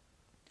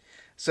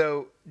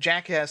 So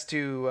Jack has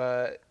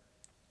to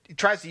he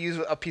tries to use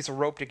a piece of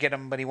rope to get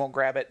him, but he won't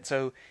grab it.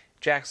 So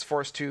Jack's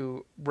forced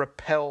to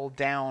rappel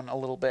down a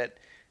little bit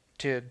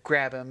to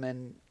grab him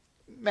and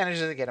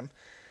manages to get him.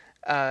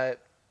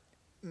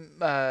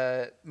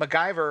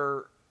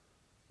 MacGyver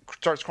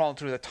starts crawling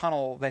through the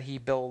tunnel that he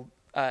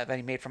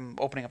made from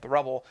opening up the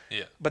rubble.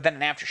 Yeah. But then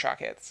an aftershock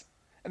hits.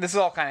 And this is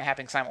all kind of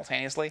happening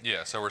simultaneously.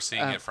 Yeah, so we're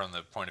seeing it from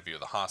the point of view of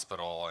the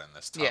hospital and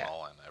this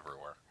tunnel and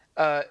everywhere.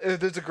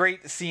 There's a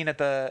great scene at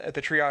the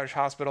triage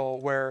hospital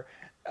where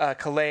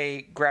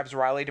Calais grabs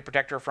Riley to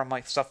protect her from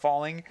stuff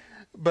falling,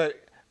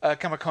 but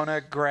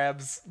Kamakona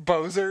grabs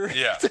Bozer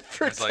to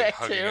protect he's like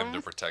hugging him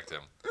to protect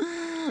him.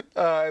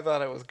 I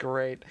thought it was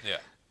great.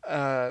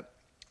 Yeah.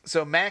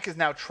 So Mac is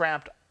now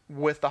trapped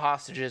with the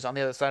hostages on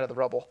the other side of the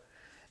rubble,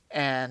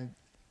 and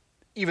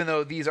even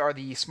though these are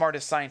the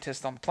smartest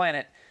scientists on the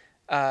planet,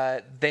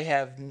 they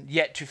have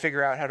yet to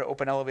figure out how to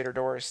open elevator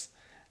doors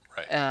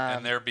Right.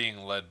 And they're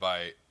being led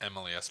by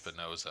Emily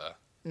Espinosa.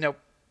 Nope.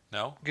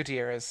 No?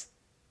 Gutierrez.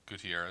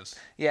 Gutierrez.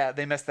 Yeah,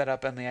 they messed that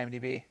up on the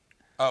IMDb.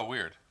 Oh,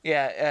 weird.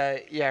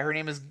 Yeah, her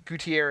name is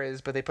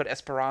Gutierrez, but they put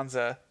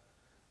Esperanza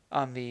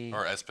on the...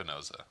 Or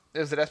Espinosa.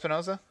 Is it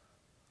Espinosa?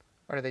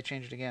 Or did they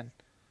change it again?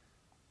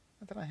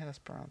 I thought I had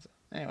Esperanza.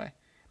 Anyway.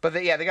 But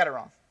they got it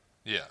wrong.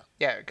 Yeah.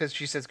 Yeah, because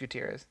she says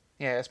Gutierrez.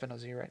 Yeah,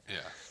 Espinosa, you're right.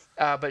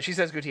 Yeah. But she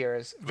says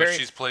Gutierrez. But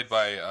she's played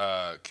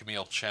by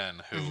Camille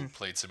Chen, who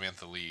played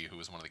Samantha Lee, who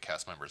was one of the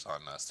cast members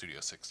on Studio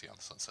 60 on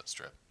the Sunset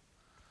Strip.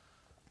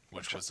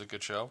 Which was a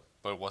good show,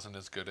 but it wasn't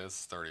as good as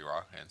 30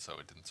 Rock, and so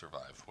it didn't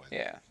survive when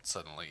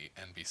suddenly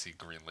NBC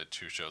greenlit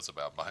 2 shows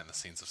about behind the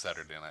scenes of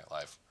Saturday Night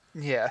Live.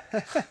 Yeah.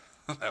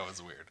 That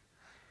was weird.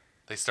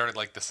 They started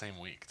like the same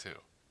week, too.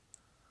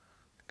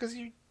 Because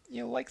you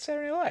like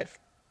Saturday Night Live.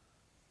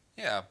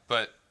 Yeah,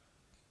 but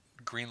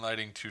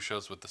greenlighting 2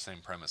 shows with the same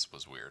premise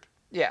was weird.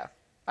 Yeah,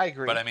 I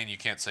agree. But I mean, you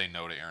can't say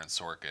no to Aaron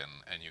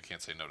Sorkin, and you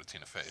can't say no to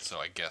Tina Fey, so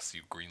I guess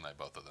you greenlight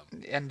both of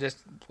them. And just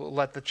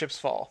let the chips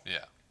fall.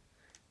 Yeah.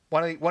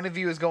 One of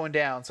you is going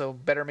down, so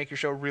better make your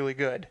show really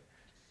good.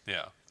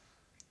 Yeah.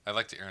 I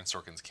liked Aaron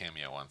Sorkin's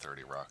cameo on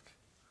 30 Rock.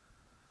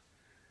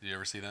 Did you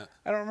ever see that?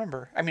 I don't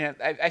remember. I mean,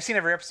 I've seen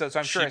every episode, so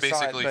I'm sure I saw it. She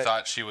basically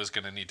thought she was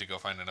going to need to go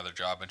find another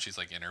job, and she's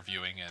like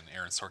interviewing, and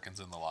Aaron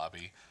Sorkin's in the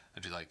lobby,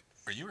 and she's like,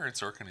 "Are you Aaron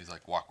Sorkin?" He's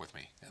like, "Walk with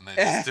me," and then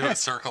just do a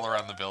circle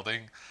around the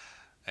building,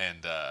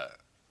 and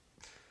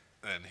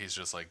he's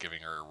just like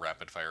giving her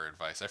rapid fire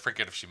advice. I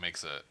forget if she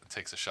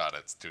takes a shot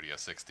at Studio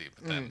 60,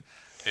 but then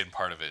in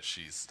part of it,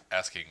 she's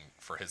asking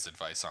for his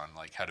advice on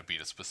like how to beat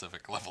a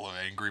specific level of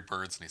Angry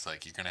Birds, and he's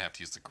like, "You're gonna have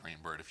to use the green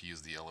bird. If you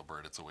use the yellow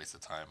bird, it's a waste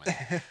of time."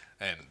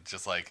 And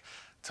just like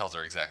tells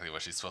her exactly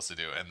what she's supposed to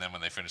do. And then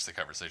when they finish the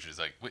conversation, he's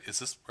like, "Wait,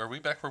 are we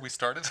back where we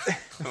started?"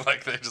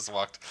 Like they just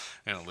walked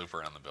in a loop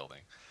around the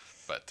building.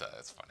 But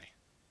it's funny.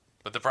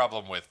 But the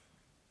problem with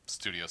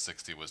Studio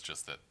 60 was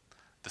just that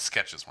the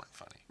sketches weren't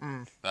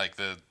funny. Like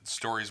the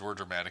stories were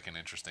dramatic and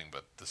interesting,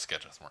 but the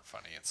sketches weren't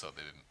funny, and so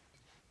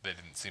they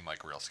didn't seem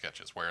like real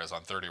sketches. Whereas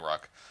on 30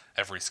 Rock,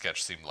 every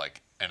sketch seemed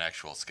like an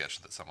actual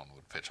sketch that someone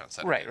would pitch on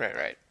Saturday.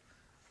 Right.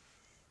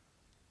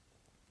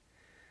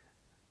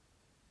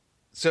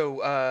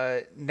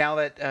 So now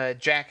that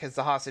Jack has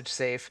the hostage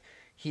safe,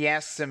 he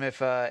asks him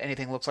if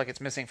anything looks like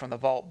it's missing from the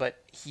vault,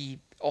 but he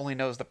only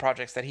knows the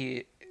projects that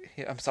he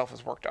himself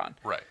has worked on.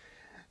 Right.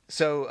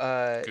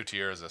 So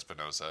Gutierrez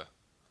Espinosa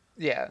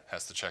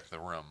has to check the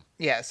room.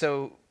 Yeah,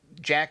 so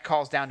Jack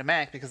calls down to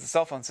Mac because the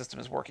cell phone system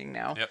is working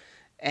now. Yep.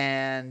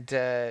 And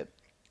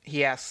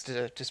he asks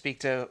to speak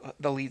to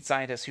the lead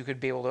scientist who could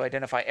be able to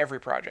identify every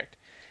project.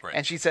 Right.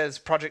 And she says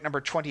project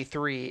number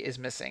 23 is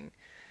missing.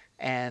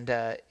 And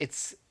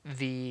it's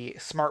the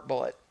smart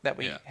bullet that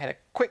we had a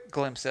quick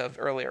glimpse of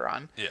earlier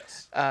on.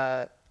 Yes.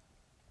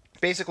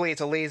 Basically,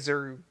 it's a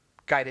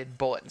laser-guided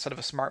bullet. Instead of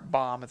a smart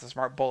bomb, it's a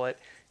smart bullet.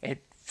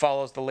 It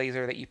follows the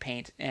laser that you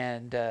paint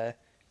and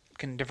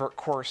can divert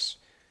course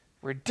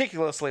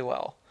ridiculously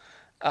well.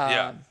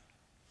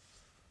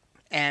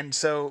 And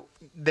so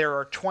there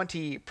are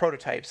 20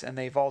 prototypes, and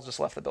they've all just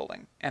left the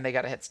building, and they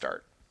got a head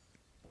start.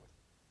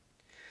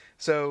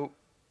 So...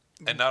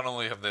 And not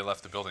only have they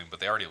left the building,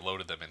 but they already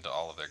loaded them into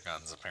all of their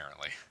guns,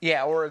 apparently.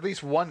 Yeah, or at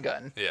least one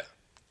gun.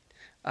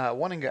 Yeah.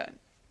 One gun.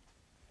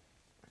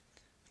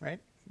 Right?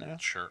 No?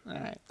 Sure. All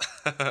right.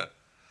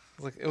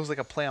 It was like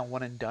a play on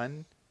one and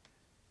done,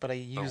 but I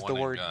used the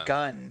word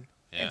gun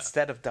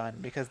instead of done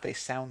because they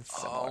sound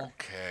similar.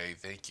 Okay,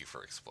 thank you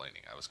for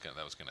explaining. That was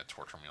gonna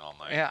torture me all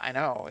night. Yeah, I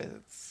know.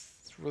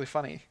 It's really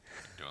funny.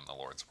 Doing the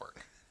Lord's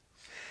work.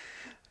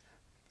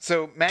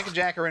 So Mac and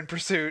Jack are in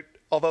pursuit,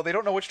 although they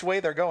don't know which way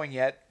they're going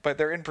yet, but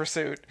they're in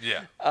pursuit.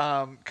 Yeah.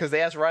 Because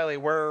they asked Riley,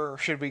 where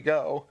should we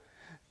go?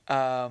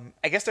 I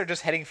guess they're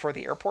just heading for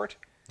the airport.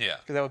 Yeah.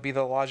 Because that would be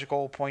the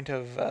logical point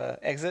of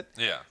exit.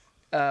 Yeah.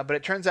 But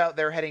it turns out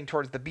they're heading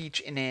towards the beach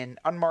in an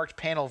unmarked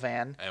panel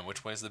van. And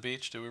which way is the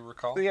beach, do we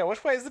recall? Yeah,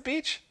 which way is the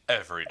beach?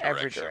 Every direction.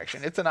 Every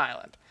direction. It's an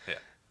island.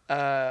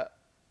 Yeah.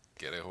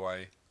 Get it,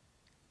 Hawaii?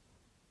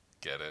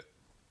 Get it.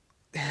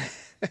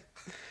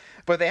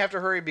 But they have to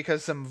hurry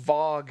because some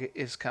Vogue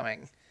is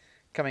coming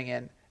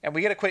in. And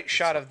we get a quick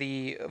shot of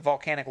the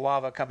volcanic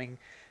lava coming.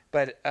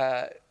 But,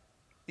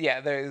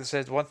 it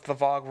says once the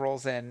Vogue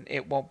rolls in,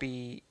 it'll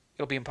be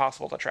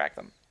impossible to track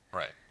them.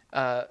 Right.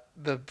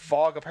 The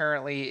Vogue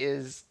apparently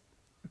is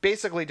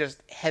basically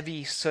just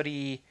heavy,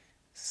 sooty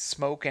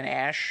smoke and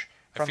ash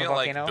from the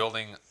volcano. I feel like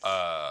building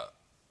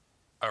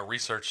a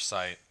research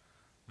site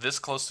this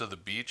close to the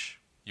beach,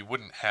 you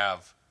wouldn't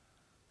have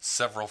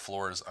several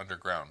floors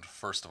underground,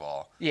 first of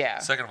all. Yeah.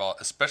 Second of all,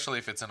 especially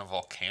if it's in a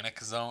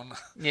volcanic zone,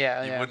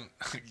 you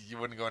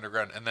wouldn't go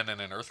underground. And then in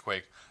an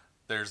earthquake,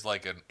 there's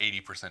like an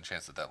 80%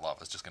 chance that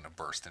lava is just going to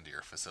burst into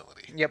your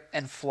facility. Yep,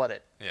 and flood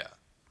it. Yeah.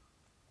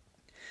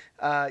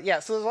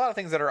 So there's a lot of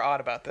things that are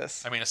odd about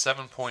this. I mean, a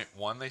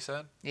 7.1, they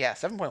said? Yeah,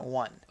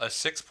 7.1. A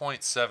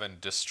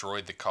 6.7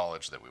 destroyed the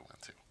college that we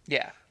went to.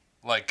 Yeah.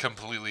 Like,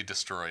 completely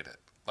destroyed it.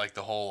 Like,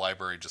 the whole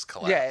library just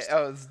collapsed.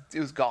 Yeah, it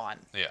was gone.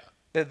 Yeah.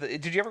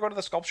 Did you ever go to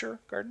the sculpture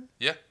garden?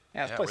 Yeah.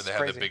 Yeah, this Yeah, place where is they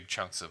crazy. have the big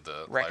chunks of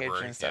the Wreckage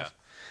library. and stuff.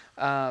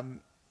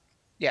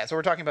 Yeah, so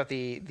we're talking about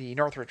the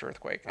Northridge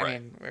earthquake. Right. I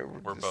mean,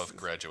 We're both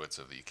graduates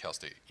of the Cal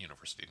State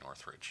University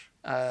Northridge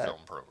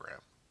film program.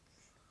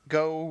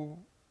 Go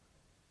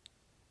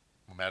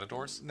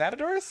Matadors?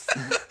 Matadors?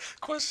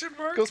 Question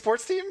mark? Go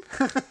sports team?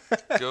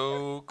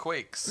 Go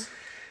Quakes.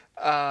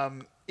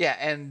 Yeah,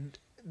 and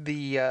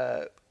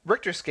the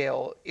Richter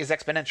scale is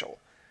exponential.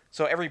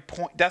 So every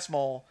point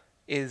decimal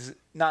is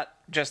not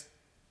just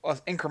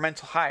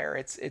incremental higher.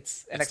 It's an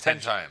It's 10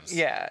 exponential. times.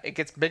 Yeah, it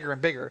gets bigger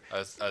and bigger.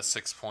 A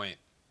 6.1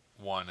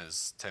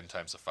 is 10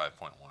 times a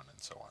 5.1 and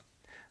so on.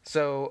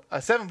 So a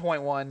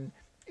 7.1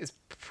 is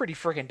pretty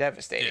freaking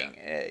devastating.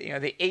 Yeah.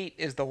 The 8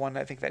 is the one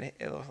I think that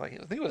it looks like. I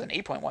think it was an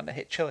 8.1 that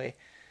hit Chile.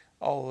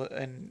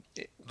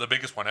 The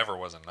biggest one ever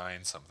was a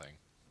 9 something.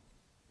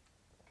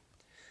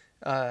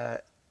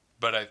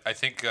 But I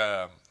think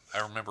I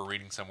remember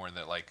reading somewhere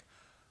that like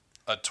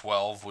a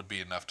 12 would be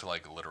enough to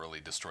like literally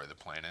destroy the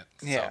planet.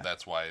 Yeah. So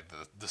that's why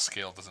the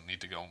scale doesn't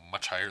need to go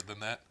much higher than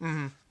that.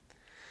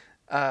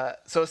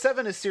 So a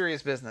 7 is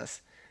serious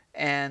business.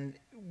 And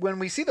when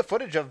we see the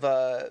footage of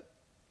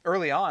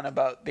early on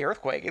about the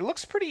earthquake, it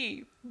looks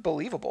pretty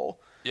believable.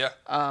 Yeah.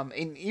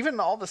 And even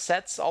all the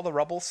sets, all the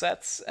rubble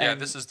sets. Yeah,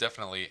 And this is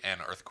definitely an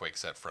earthquake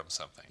set from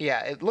something.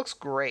 yeah, it looks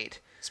great.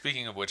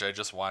 Speaking of which, I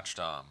just watched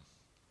the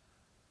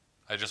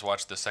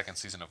second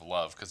season of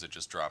Love because it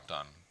just dropped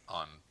on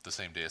the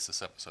same day as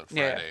this episode,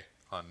 Friday,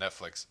 on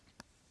Netflix,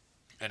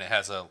 and it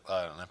has an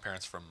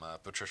appearance from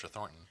Patricia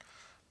Thornton,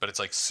 but it's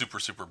like super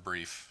super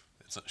brief.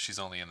 She's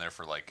only in there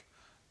for like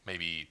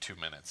maybe 2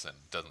 minutes and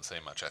doesn't say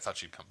much. I thought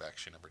she'd come back,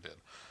 she never did.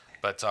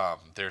 But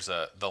there's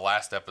the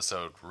last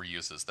episode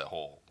reuses the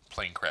whole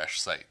plane crash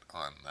site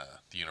on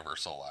the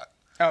Universal lot.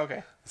 Oh,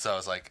 okay. So I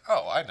was like,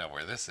 oh, I know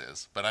where this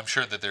is. But I'm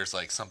sure that there's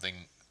like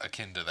something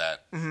akin to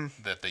that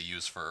that they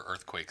use for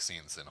earthquake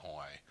scenes in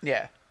Hawaii.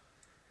 Yeah.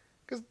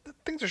 Because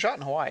things are shot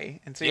in Hawaii,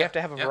 and so you Yeah, have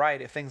to have a yeah.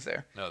 variety of things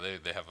there. No,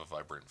 they have a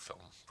vibrant film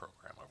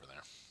program over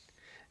there.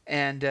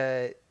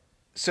 And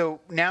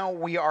so now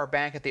we are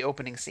back at the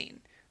opening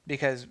scene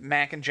because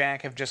Mac and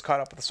Jack have just caught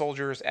up with the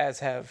soldiers, as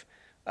have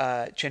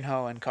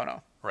Chin-Ho and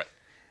Kono. Right.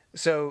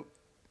 So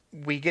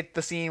we get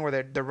the scene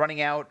where they're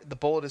running out, the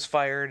bullet is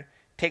fired,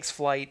 takes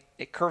flight,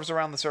 it curves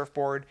around the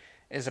surfboard,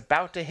 is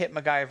about to hit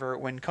MacGyver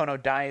when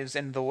Kono dives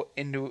into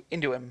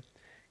him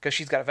because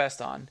she's got a vest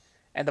on,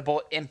 and the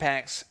bullet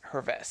impacts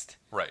her vest.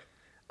 Right.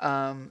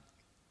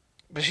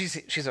 But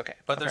she's okay.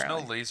 But there's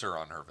apparently. no laser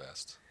on her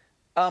vest.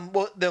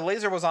 Well, the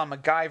laser was on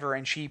MacGyver,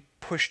 and she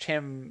pushed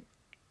him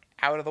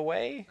out of the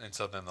way. And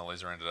so then the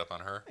laser ended up on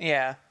her?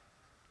 Yeah,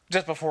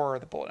 just before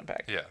the bullet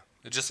impact. Yeah.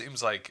 It just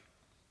seems like,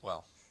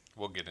 well,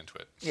 we'll get into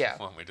it Yeah.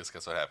 when we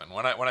discuss what happened.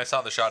 When I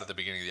saw the shot at the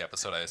beginning of the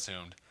episode, I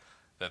assumed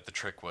that the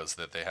trick was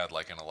that they had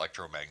like an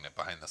electromagnet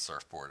behind the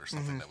surfboard or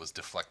something that was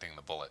deflecting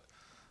the bullet.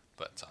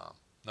 But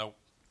nope.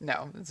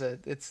 No,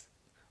 it's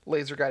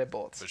laser guided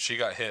bullets. But she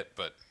got hit,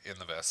 but in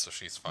the vest, so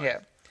she's fine. Yeah.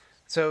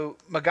 So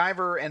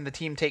MacGyver and the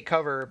team take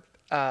cover,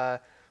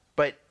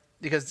 but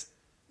because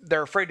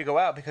they're afraid to go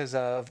out because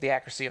of the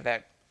accuracy of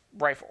that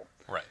rifle.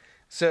 Right.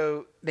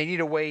 So they need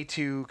a way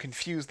to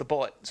confuse the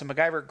bullet. So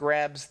MacGyver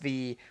grabs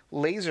the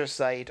laser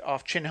sight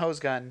off Chin-Ho's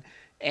gun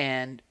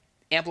and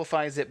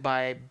amplifies it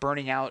by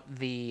burning out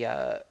the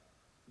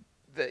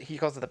he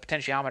calls it the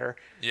potentiometer.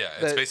 Yeah,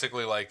 it's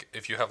basically like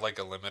if you have like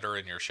a limiter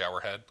in your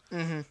shower head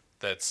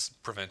that's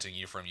preventing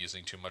you from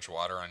using too much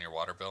water on your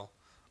water bill.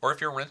 Or if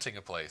you're renting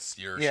a place,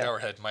 your shower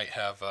head might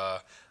have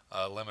a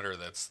limiter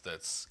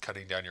that's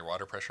cutting down your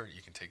water pressure.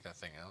 You can take that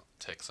thing out,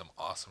 take some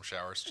awesome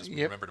showers. Just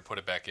remember to put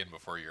it back in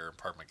before your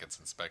apartment gets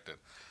inspected.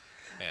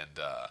 And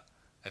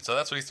so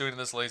that's what he's doing to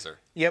this laser.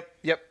 Yep.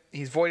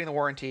 He's voiding the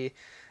warranty.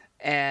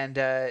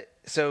 And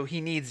so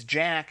he needs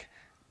Jack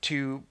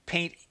to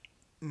paint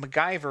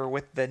MacGyver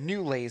with the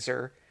new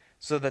laser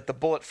so that the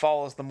bullet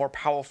follows the more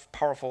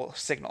powerful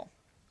signal.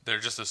 They're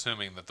just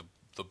assuming that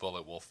the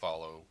bullet will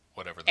follow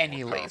whatever the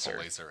Any more powerful laser.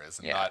 laser is,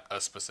 and Yeah. not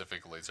a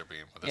specific laser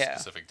beam with a Yeah.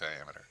 specific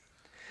diameter.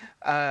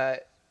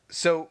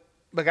 So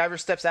MacGyver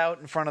steps out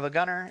in front of the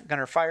gunner.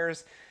 Gunner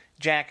fires.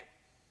 Jack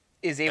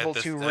is able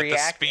to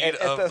react at the speed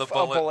of the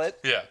bullet. a bullet.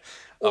 Yeah.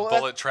 Well, a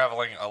bullet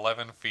traveling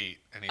 11 feet,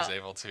 and he's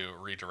able to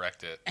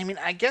redirect it. I mean,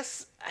 I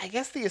guess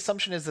the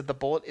assumption is that the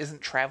bullet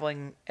isn't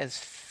traveling as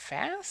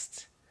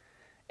fast,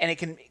 and it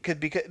could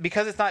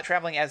because it's not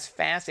traveling as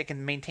fast, it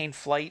can maintain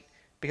flight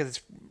because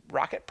it's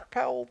rocket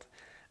propelled.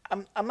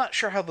 I'm not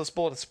sure how this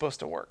bullet is supposed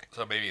to work.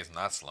 So maybe it's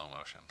not slow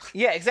motion.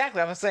 Yeah,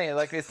 exactly. I'm saying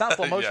like it's not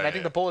slow motion. Yeah, I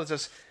think yeah. the bullet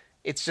is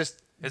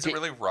just. Is it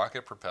really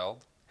rocket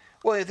propelled?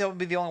 Well, that would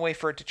be the only way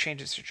for it to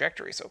change its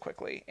trajectory so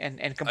quickly and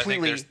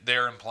completely. I think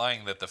they're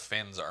implying that the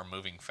fins are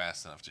moving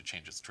fast enough to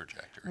change its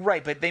trajectory.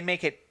 Right, but they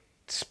make it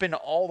spin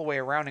all the way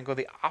around and go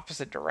the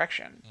opposite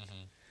direction.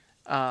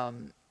 I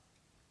don't know.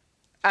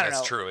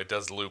 That's true. It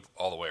does loop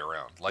all the way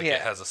around. Like Yeah.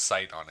 it has a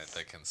sight on it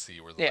that can see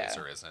where the Yeah.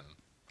 laser is. And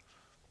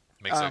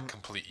makes a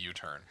complete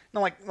U-turn.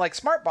 No, like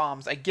smart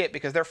bombs, I get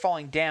because they're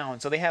falling down,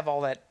 so they have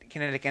all that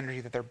kinetic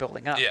energy that they're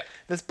building up. Yeah.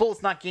 This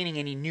bullet's not gaining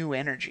any new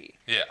energy.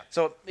 Yeah.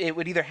 So it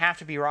would either have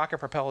to be rocket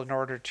propelled in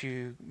order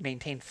to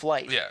maintain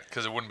flight. Yeah,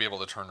 because it wouldn't be able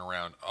to turn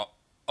around.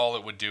 All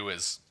it would do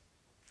is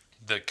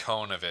the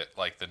cone of it,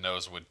 like the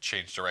nose, would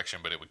change direction,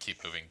 but it would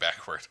keep moving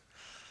backward.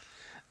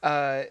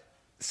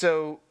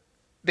 So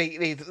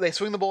they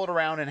swing the bullet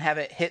around and have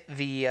it hit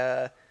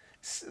the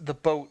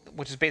boat,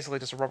 which is basically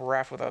just a rubber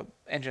raft with a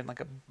engine like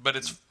a. But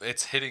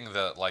it's hitting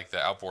the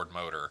outboard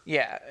motor.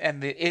 Yeah,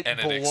 and it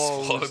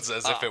explodes blows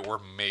as up. if it were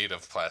made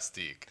of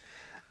plastique.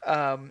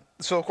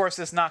 So of course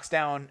this knocks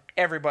down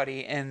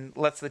everybody and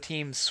lets the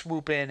team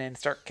swoop in and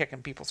start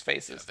kicking people's Yeah,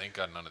 faces. thank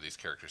God none of these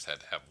characters had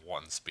to have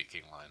one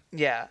speaking line.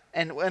 Yeah,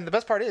 and the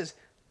best part is,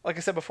 like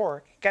I said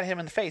before, got him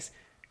in the face.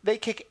 They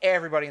kick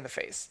everybody in the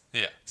face.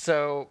 Yeah.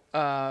 So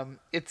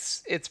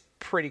it's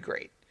pretty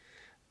great.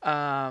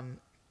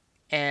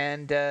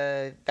 And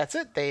that's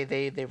it.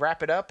 They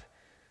wrap it up.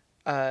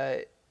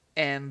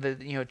 And the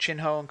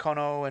Chinho and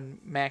Kono and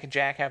Mac and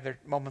Jack have their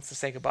moments to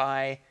say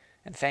goodbye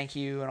and thank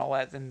you and all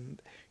that.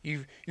 And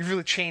you've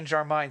really changed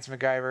our minds,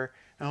 MacGyver.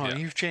 Oh, Yeah.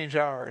 you've changed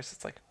ours.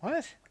 It's like,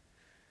 what?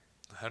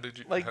 How did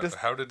you? Like this-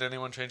 how did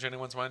anyone change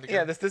anyone's mind again?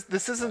 Yeah,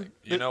 this isn't.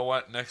 You know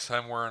what? Next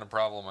time we're in a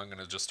problem, I'm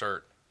gonna just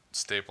start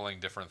stapling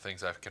different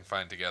things I can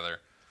find together.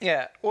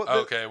 Yeah. Well,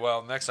 Okay.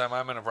 Well, next time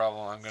I'm in a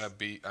problem, I'm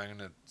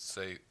gonna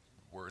say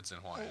words in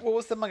Hawaiian. What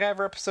was the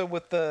MacGyver episode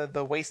with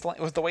the wasteland?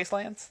 It was the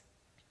Wastelands,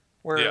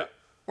 where Yeah.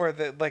 where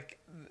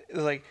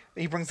like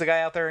he brings the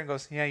guy out there and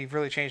goes, yeah, you're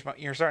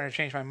starting to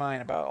change my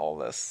mind about all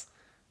this,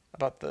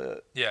 about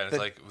the Yeah, it's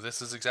like,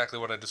 this is exactly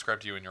what I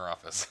described to you in your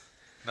office.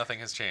 Nothing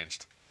has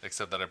changed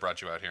except that I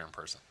brought you out here in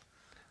person.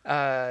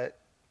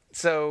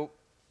 So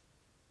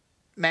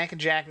Mac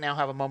and Jack now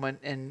have a moment,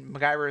 and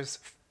MacGyver is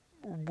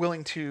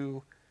willing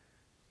to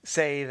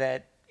say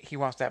that he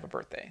wants to have a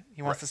birthday.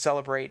 He wants Right. to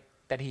celebrate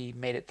that he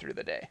made it through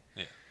the day.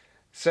 Yeah.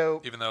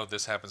 So Even though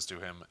this happens to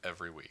him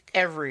every week.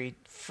 every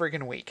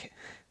friggin' week,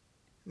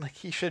 like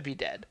he should be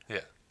dead.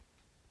 Yeah.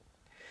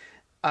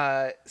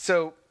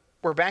 So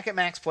we're back at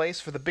Mac's place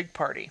for the big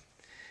party,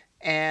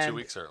 and 2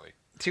 weeks early.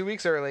 2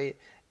 weeks early,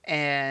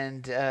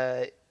 and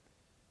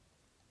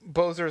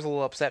Bozer's a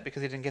little upset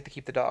because he didn't get to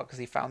keep the dog because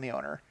he found the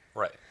owner.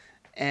 Right.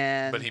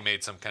 And But he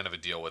made some kind of a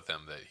deal with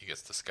them that he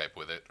gets to Skype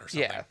with it or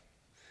something.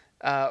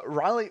 yeah,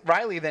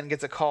 Riley then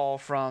gets a call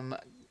from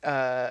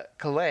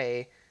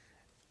Calais,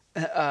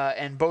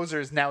 and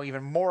Bozer's now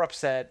even more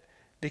upset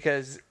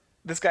because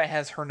this guy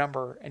has her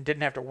number and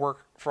didn't have to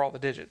work for all the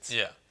digits.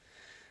 Yeah.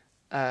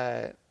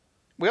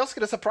 We also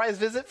get a surprise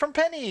visit from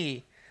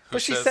Penny,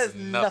 but she says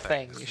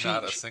nothing.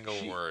 Not a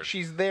single word.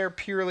 She's there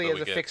purely But as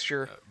we a get,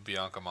 fixture.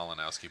 Bianca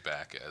Malinowski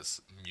back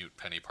as mute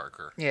Penny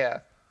Parker.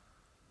 Yeah,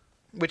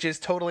 which is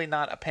totally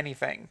not a Penny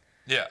thing.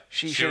 Yeah.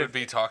 She She should've- would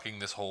be talking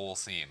this whole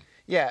scene.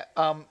 Yeah,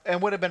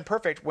 and would have been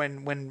perfect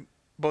when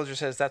Bozer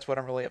says that's what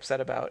I'm really upset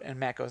about, and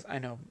Matt goes, I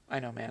know,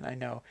 man, I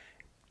know.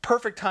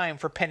 Perfect time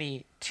for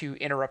Penny to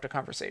interrupt a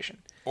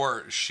conversation.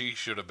 Or she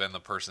should have been the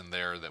person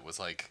there that was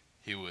like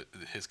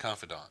his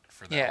confidant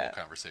for that whole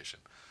conversation.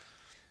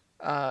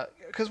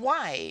 Because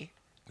why?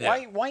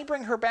 Yeah. Why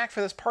bring her back for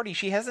this party?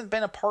 She hasn't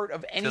been a part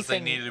of anything. Because they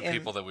needed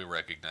people that we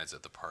recognized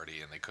at the party,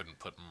 and they couldn't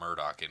put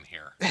Murdoch in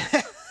here.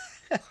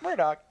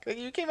 Murdoch,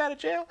 you came out of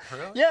jail?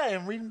 Really? Yeah,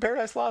 I'm reading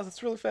Paradise Lost.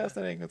 It's really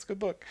fascinating. It's a good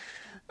book.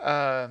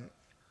 Because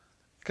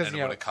And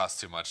it would have cost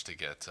too much to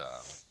get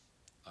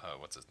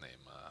what's his name,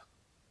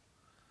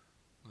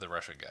 the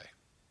Russian guy.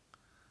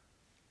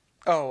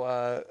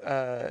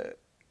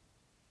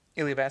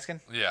 Ilya Baskin.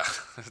 Yeah,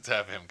 to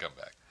have him come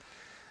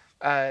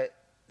back.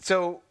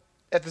 So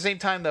at the same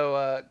time,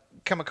 though,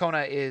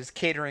 Kamakona is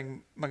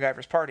catering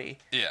MacGyver's party.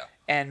 Yeah.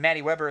 And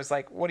Maddie Weber is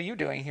like, what are you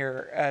doing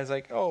here? I was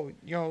like, oh,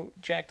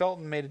 Jack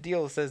Dalton made a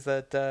deal that says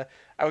that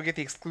I would get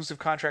the exclusive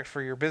contract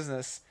for your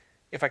business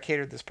if I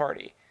catered this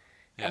party.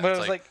 Yeah, But it's I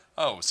was like,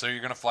 oh, so you're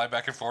going to fly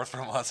back and forth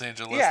from Los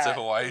Angeles Yeah. to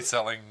Hawaii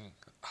selling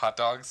hot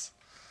dogs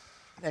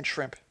and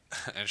shrimp.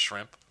 and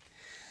shrimp?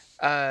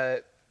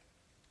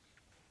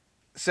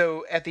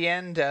 So at the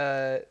end,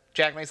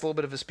 Jack makes a little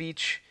bit of a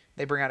speech.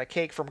 They bring out a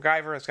cake from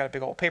MacGyver. It's got a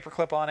big old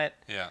paperclip on it.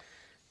 Yeah.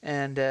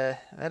 And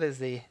that is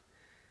the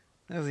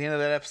end of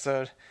that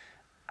episode.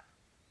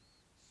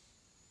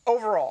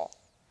 Overall,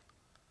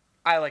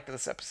 I liked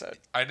this episode.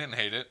 I didn't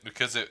hate it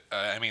because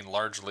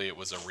largely it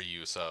was a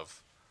reuse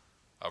of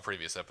a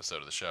previous episode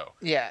of the show.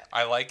 Yeah.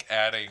 I like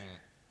adding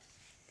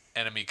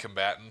enemy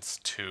combatants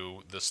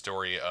to the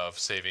story of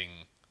saving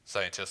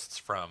scientists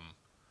from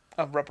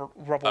A rubble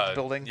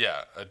building.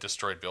 Yeah, a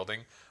destroyed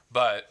building.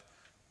 But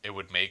it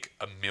would make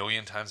a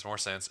million times more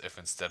sense if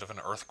instead of an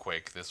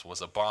earthquake, this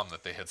was a bomb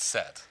that they had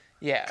set.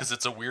 Yeah. Because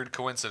it's a weird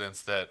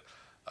coincidence that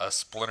a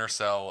splinter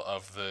cell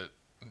of the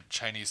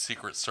Chinese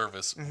Secret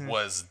Service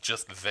was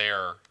just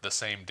there the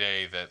same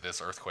day that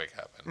this earthquake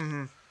happened.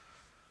 Mm-hmm.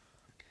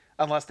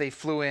 Unless they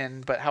flew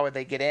in, but how would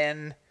they get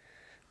in?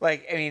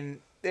 Like, I mean,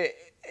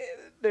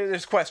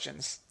 there's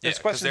questions. There's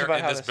questions they're about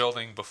in how this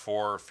building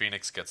before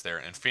Phoenix gets there,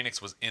 and Phoenix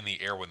was in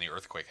the air when the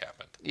earthquake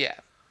happened. Yeah.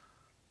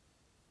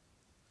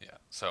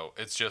 So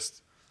it's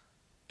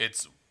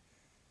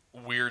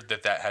weird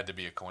that had to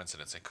be a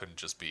coincidence. It couldn't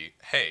just be,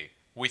 hey,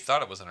 we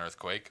thought it was an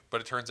earthquake, but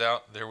it turns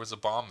out there was a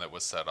bomb that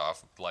was set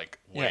off like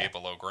way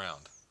below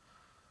ground.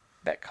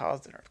 That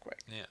caused an earthquake.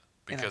 Yeah,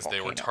 because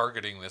they were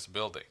targeting this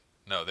building.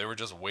 No, they were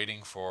just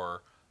waiting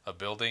for a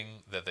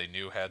building that they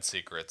knew had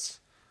secrets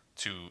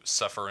to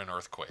suffer an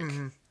earthquake.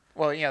 Mm-hmm.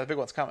 Well, yeah, the big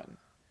one's coming.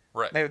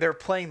 Right. They're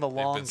playing the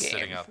long game. They've been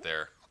sitting out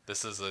there.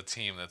 This is a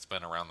team that's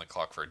been around the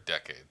clock for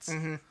decades.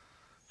 Mm-hmm.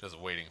 Just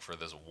waiting for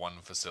this one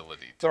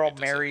facility. They're all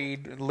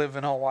married, live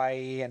in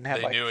Hawaii, and have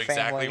they like knew family.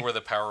 Exactly where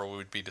the power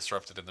would be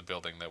disrupted in the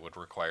building that would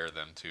require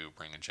them to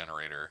bring a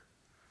generator.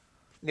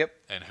 Yep.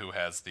 And who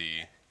has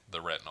the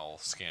retinal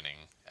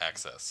scanning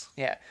access.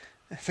 Yeah.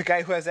 The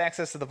guy who has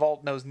access to the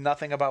vault knows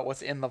nothing about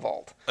what's in the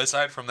vault.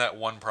 Aside from that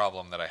one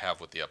problem that I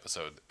have with the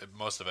episode,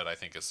 most of it I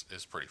think is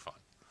pretty fun.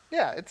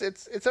 Yeah,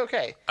 it's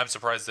okay. I'm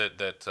surprised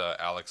that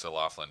Alex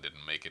O'Loughlin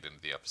didn't make it into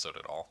the episode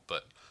at all,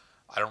 but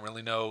I don't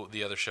really know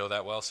the other show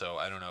that well, so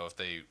I don't know if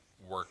they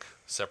work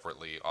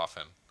separately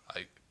often.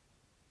 I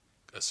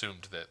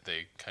assumed that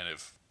they kind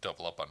of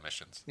double up on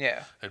missions.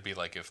 Yeah. It'd be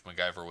like if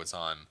MacGyver was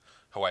on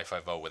Hawaii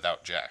Five-0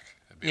 without Jack.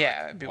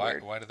 It'd be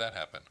weird. Why did that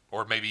happen?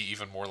 Or maybe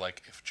even more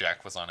like if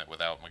Jack was on it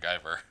without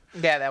MacGyver.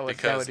 Yeah, that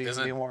would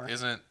even be more.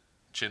 Isn't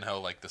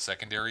Jinho like the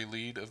secondary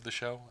lead of the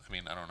show? I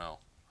mean, I don't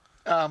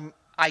know.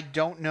 I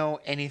don't know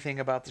anything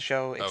about the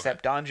show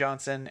except Don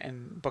Johnson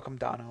and Bookham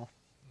Dono.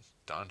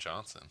 Don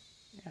Johnson?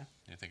 Yeah.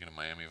 You're thinking of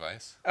Miami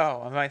Vice?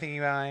 Oh, am I thinking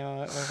about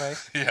Miami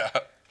Vice? Yeah.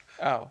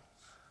 Oh.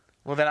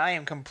 Well, then I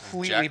am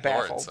completely Jack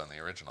baffled. Lawrence on the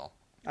original.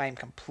 I am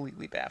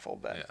completely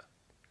baffled then.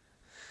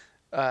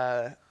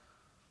 Yeah.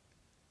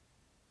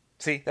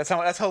 See, that's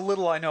how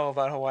little I know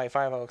about Hawaii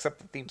Five-0 except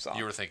the theme song.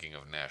 You were thinking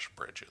of Nash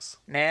Bridges.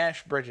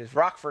 Nash Bridges,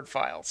 Rockford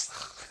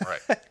Files.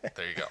 Right.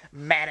 There you go.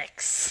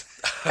 Maddox.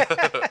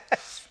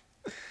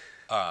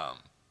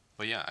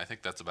 But yeah, I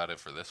think that's about it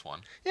for this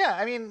one. Yeah,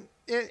 I mean,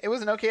 it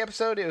was an okay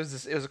episode. It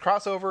was a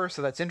crossover,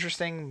 so that's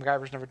interesting.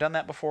 MacGyver's never done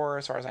that before,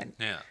 as far as I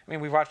mean,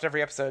 we've watched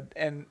every episode,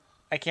 and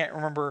I can't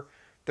remember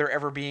there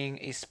ever being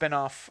a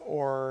spinoff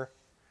or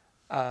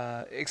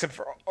except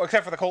for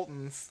the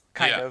Coltons,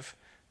 kind of.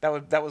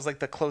 That was like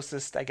the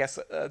closest, I guess,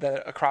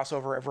 that a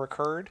crossover ever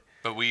occurred.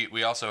 But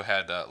we also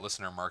had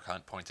listener Mark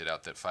Hunt pointed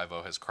out that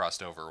 5-0 has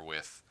crossed over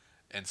with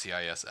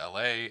NCIS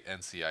LA,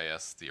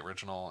 NCIS the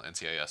original,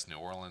 NCIS New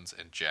Orleans,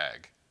 and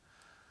JAG.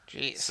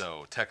 Jeez.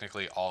 So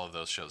technically, all of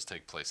those shows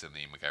take place in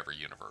the MacGyver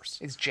universe.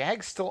 Is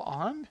JAG still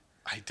on?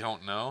 I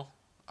don't know.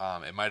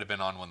 It might have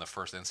been on when the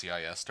first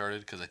NCIS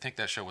started, because I think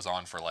that show was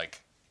on for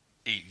like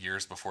 8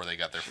 years before they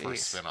got their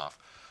first spinoff.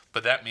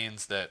 But that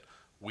means that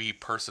we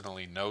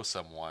personally know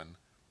someone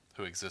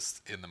who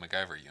exists in the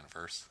MacGyver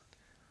universe.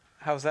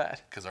 How's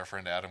that? Because our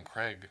friend Adam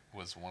Craig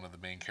was one of the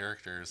main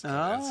characters of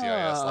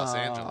NCIS Los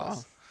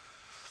Angeles.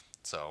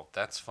 So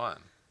that's fun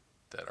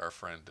that our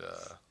friend...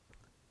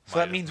 so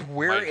that means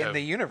we're in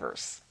the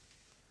universe.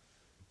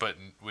 But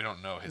we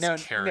don't know his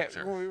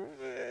character.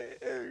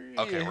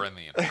 Okay, we're in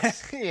the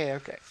universe. Yeah,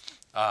 okay.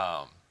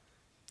 I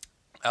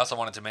also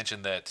wanted to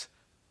mention that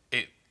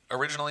it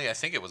originally, I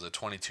think it was a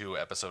 22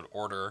 episode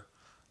order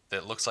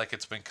that looks like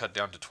it's been cut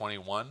down to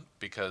 21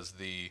 because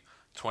the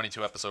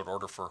 22 episode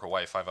order for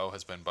Hawaii Five-0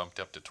 has been bumped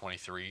up to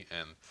 23,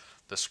 and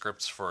the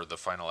scripts for the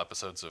final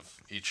episodes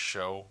of each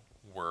show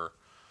were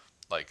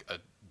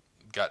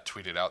got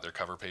tweeted out. Their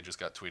cover pages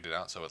got tweeted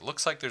out, so it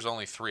looks like there's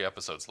only 3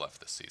 episodes left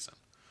this season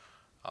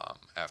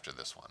after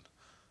this one,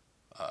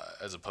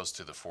 as opposed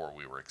to the 4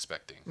 we were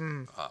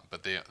expecting.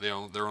 But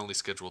they're only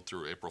scheduled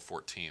through April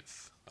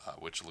 14th,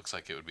 which looks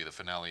like it would be the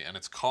finale, and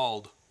it's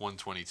called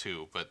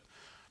 122. But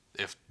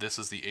if this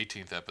is the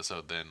 18th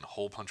episode, then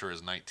Hole Puncher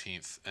is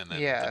 19th, and then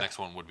the next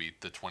one would be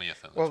the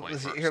 20th and the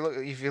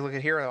 21st. If you look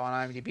at Hero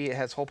on IMDb, it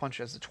has Hole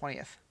Puncher as the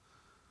 20th.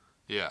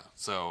 Yeah,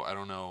 so I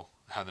don't know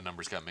how the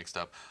numbers got mixed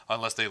up,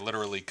 unless they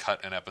literally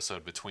cut an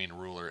episode between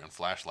Ruler and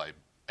Flashlight,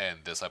 and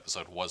this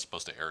episode was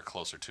supposed to air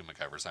closer to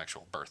MacGyver's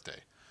actual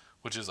birthday,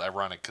 which is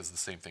ironic because the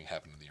same thing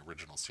happened in the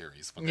original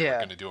series. When they were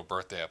going to do a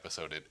birthday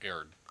episode, it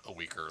aired a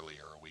week early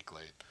or a week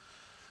late.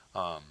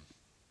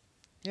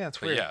 Yeah,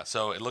 it's weird. Yeah,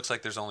 so it looks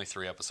like there's only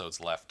 3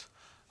 episodes left.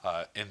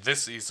 In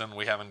this season,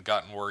 we haven't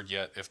gotten word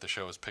yet if the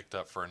show is picked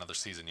up for another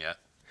season yet.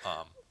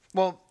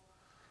 Well,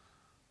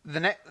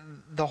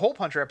 the Hole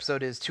Puncher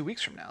episode is 2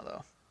 weeks from now,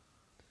 though.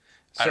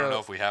 So, I don't know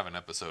if we have an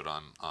episode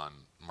on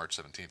March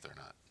 17th or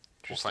not.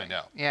 We'll find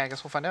out. Yeah, I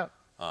guess we'll find out.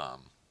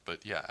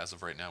 But yeah, as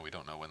of right now, we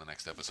don't know when the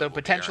next episode So will be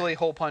potentially airing.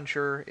 Hole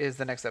Puncher is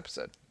the next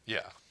episode.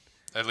 Yeah.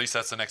 At least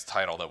that's the next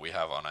title that we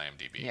have on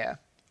IMDb. Yeah.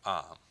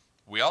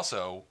 We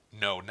also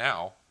know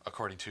now,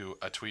 according to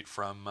a tweet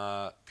from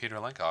Peter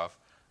Lenkov,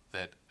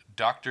 that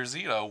Dr.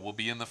 Zito will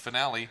be in the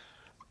finale.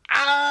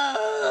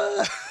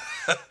 Oh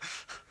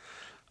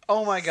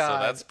my god.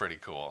 So that's pretty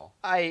cool.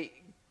 I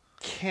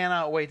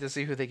cannot wait to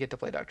see who they get to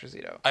play Dr.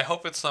 Zito. I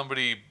hope it's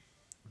somebody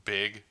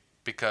big,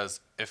 because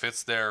if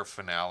it's their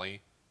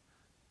finale,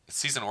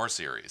 season or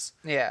series,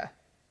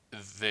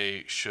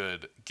 they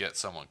should get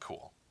someone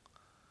cool.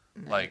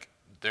 Like,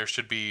 there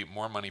should be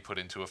more money put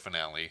into a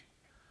finale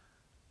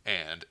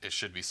and it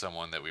should be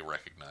someone that we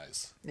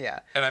recognize. Yeah.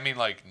 And I mean,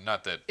 like,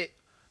 not that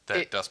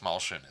Dust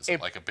Malshin is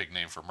it- like a big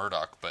name for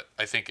Murdoch, but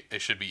I think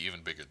it should be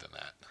even bigger than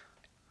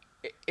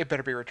that. It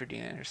better be Richard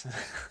Dean Anderson.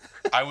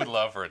 I would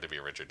love for it to be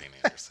Richard Dean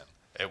Anderson.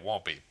 It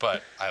won't be,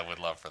 but I would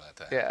love for that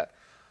to happen. Yeah.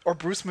 Or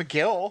Bruce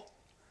McGill.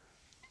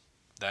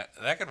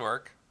 That could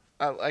work.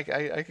 I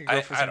could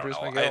go for some Bruce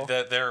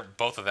McGill. They're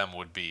both of them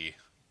would be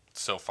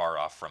so far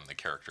off from the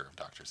character of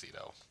Dr.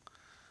 Zito.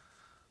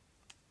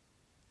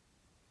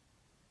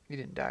 He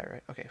didn't die,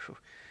 right? Okay. Whew.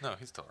 No,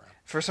 he's still around.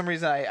 For some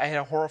reason, I had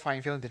a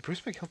horrifying feeling. Did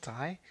Bruce McGill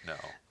die? No.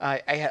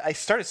 I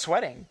started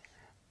sweating.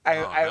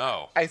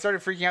 No. I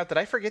started freaking out. Did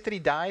I forget that he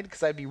died?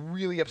 Because I'd be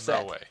really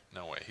upset.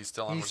 No way. He's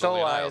still on He's still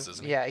Rosalian alive. Isles,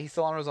 isn't he? Yeah, he's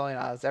still on Rosalian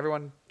Isles.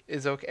 Everyone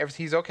is okay.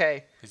 He's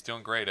okay. He's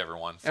doing great,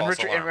 everyone. And False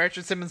alarm.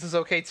 Richard Simmons is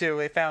okay too.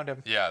 They found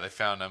him. Yeah, they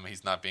found him.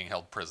 He's not being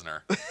held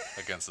prisoner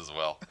against his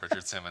will.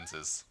 Richard Simmons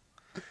is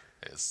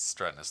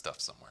strutting his stuff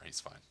somewhere. He's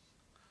fine.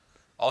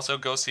 Also,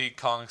 go see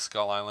Kong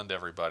Skull Island,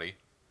 everybody,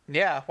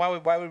 Yeah.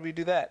 Why would we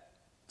do that?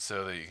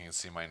 so that you can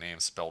see my name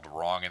spelled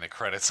wrong in the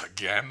credits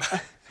again.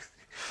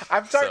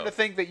 I'm starting So- to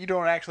think that you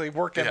don't actually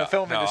work in the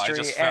film industry. I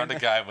just found and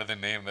a guy with a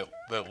name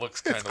that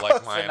looks kind of close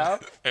like mine.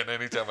 enough. And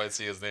anytime I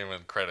see his name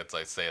in credits,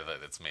 I say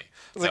that it's me.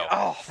 It's like,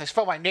 oh, I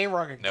spelled my name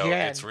wrong again. No,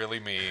 it's really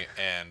me,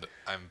 and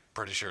I'm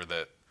pretty sure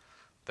that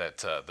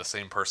the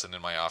same person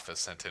in my office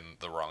sent in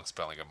the wrong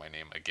spelling of my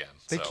name again.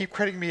 They So, keep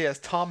crediting me as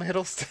Tom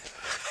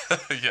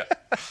Hiddleston. yeah,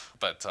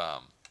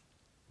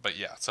 but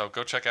yeah. So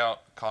go check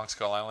out Kong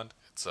Skull Island.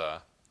 It's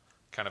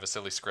kind of a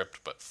silly script,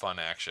 but fun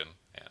action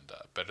and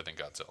better than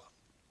Godzilla.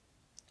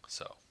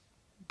 So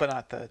But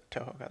not the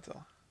Toho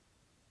Godzilla.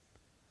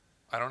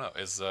 I don't know.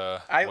 Was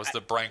I-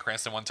 the Bryan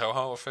Cranston one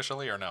Toho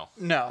officially or no?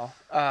 No,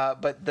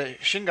 but the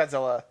Shin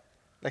Godzilla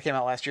that came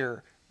out last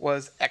year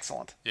was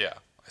excellent. Yeah,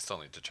 I still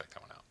need to check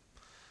that one out.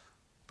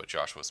 But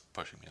Josh was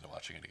pushing me into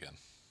watching it again,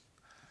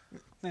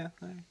 Yeah.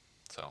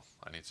 so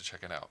I need to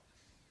check it out.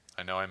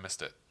 I know I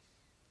missed it.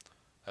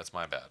 That's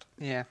my bad.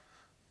 Yeah.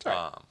 It's all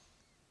right.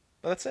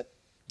 But that's it.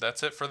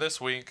 That's it for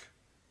this week.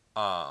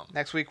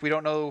 Next week, we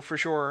don't know for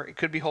sure. It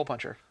could be Hole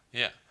Puncher.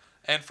 Yeah,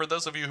 and for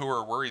those of you who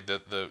are worried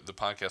that the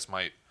podcast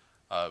might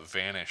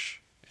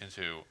vanish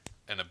into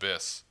an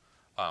abyss,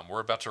 we're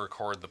about to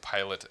record the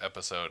pilot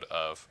episode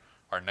of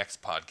our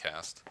next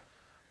podcast,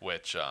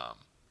 which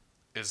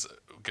is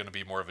going to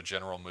be more of a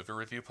general movie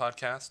review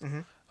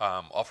podcast.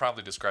 I'll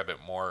probably describe it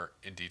more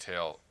in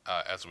detail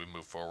as we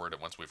move forward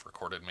and once we've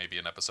recorded maybe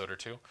an episode or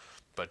two.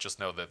 But just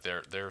know that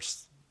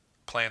there's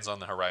plans on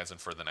the horizon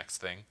for the next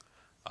thing.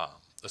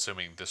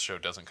 Assuming this show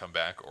doesn't come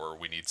back or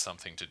we need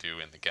something to do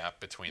in the gap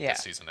between this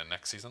season and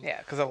next season. Yeah,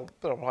 because it'll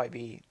probably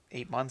be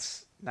 8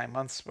 months, 9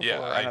 months before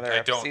Yeah,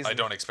 another season. I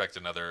don't expect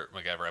another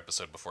MacGyver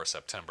episode before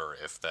September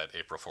if that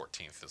April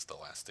 14th is the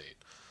last date.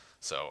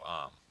 So,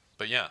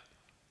 but yeah,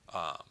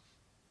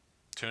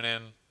 tune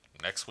in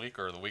next week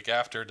or the week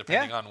after,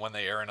 depending on when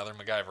they air another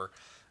MacGyver,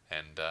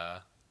 and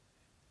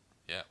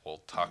yeah,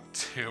 we'll talk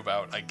to you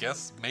about, I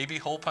guess, maybe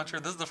Hole Puncher.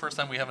 This is the first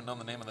time we haven't known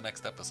the name of the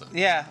next episode.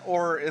 Yeah,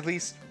 or at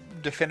least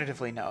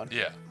definitively known.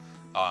 Yeah.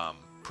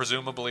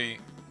 Presumably,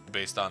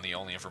 based on the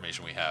only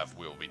information we have,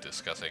 we'll be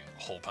discussing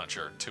Hole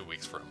Puncher 2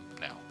 weeks from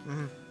now.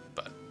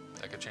 But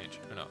that could change.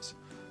 Who knows?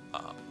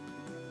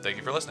 Thank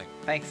you for listening.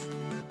 Thanks.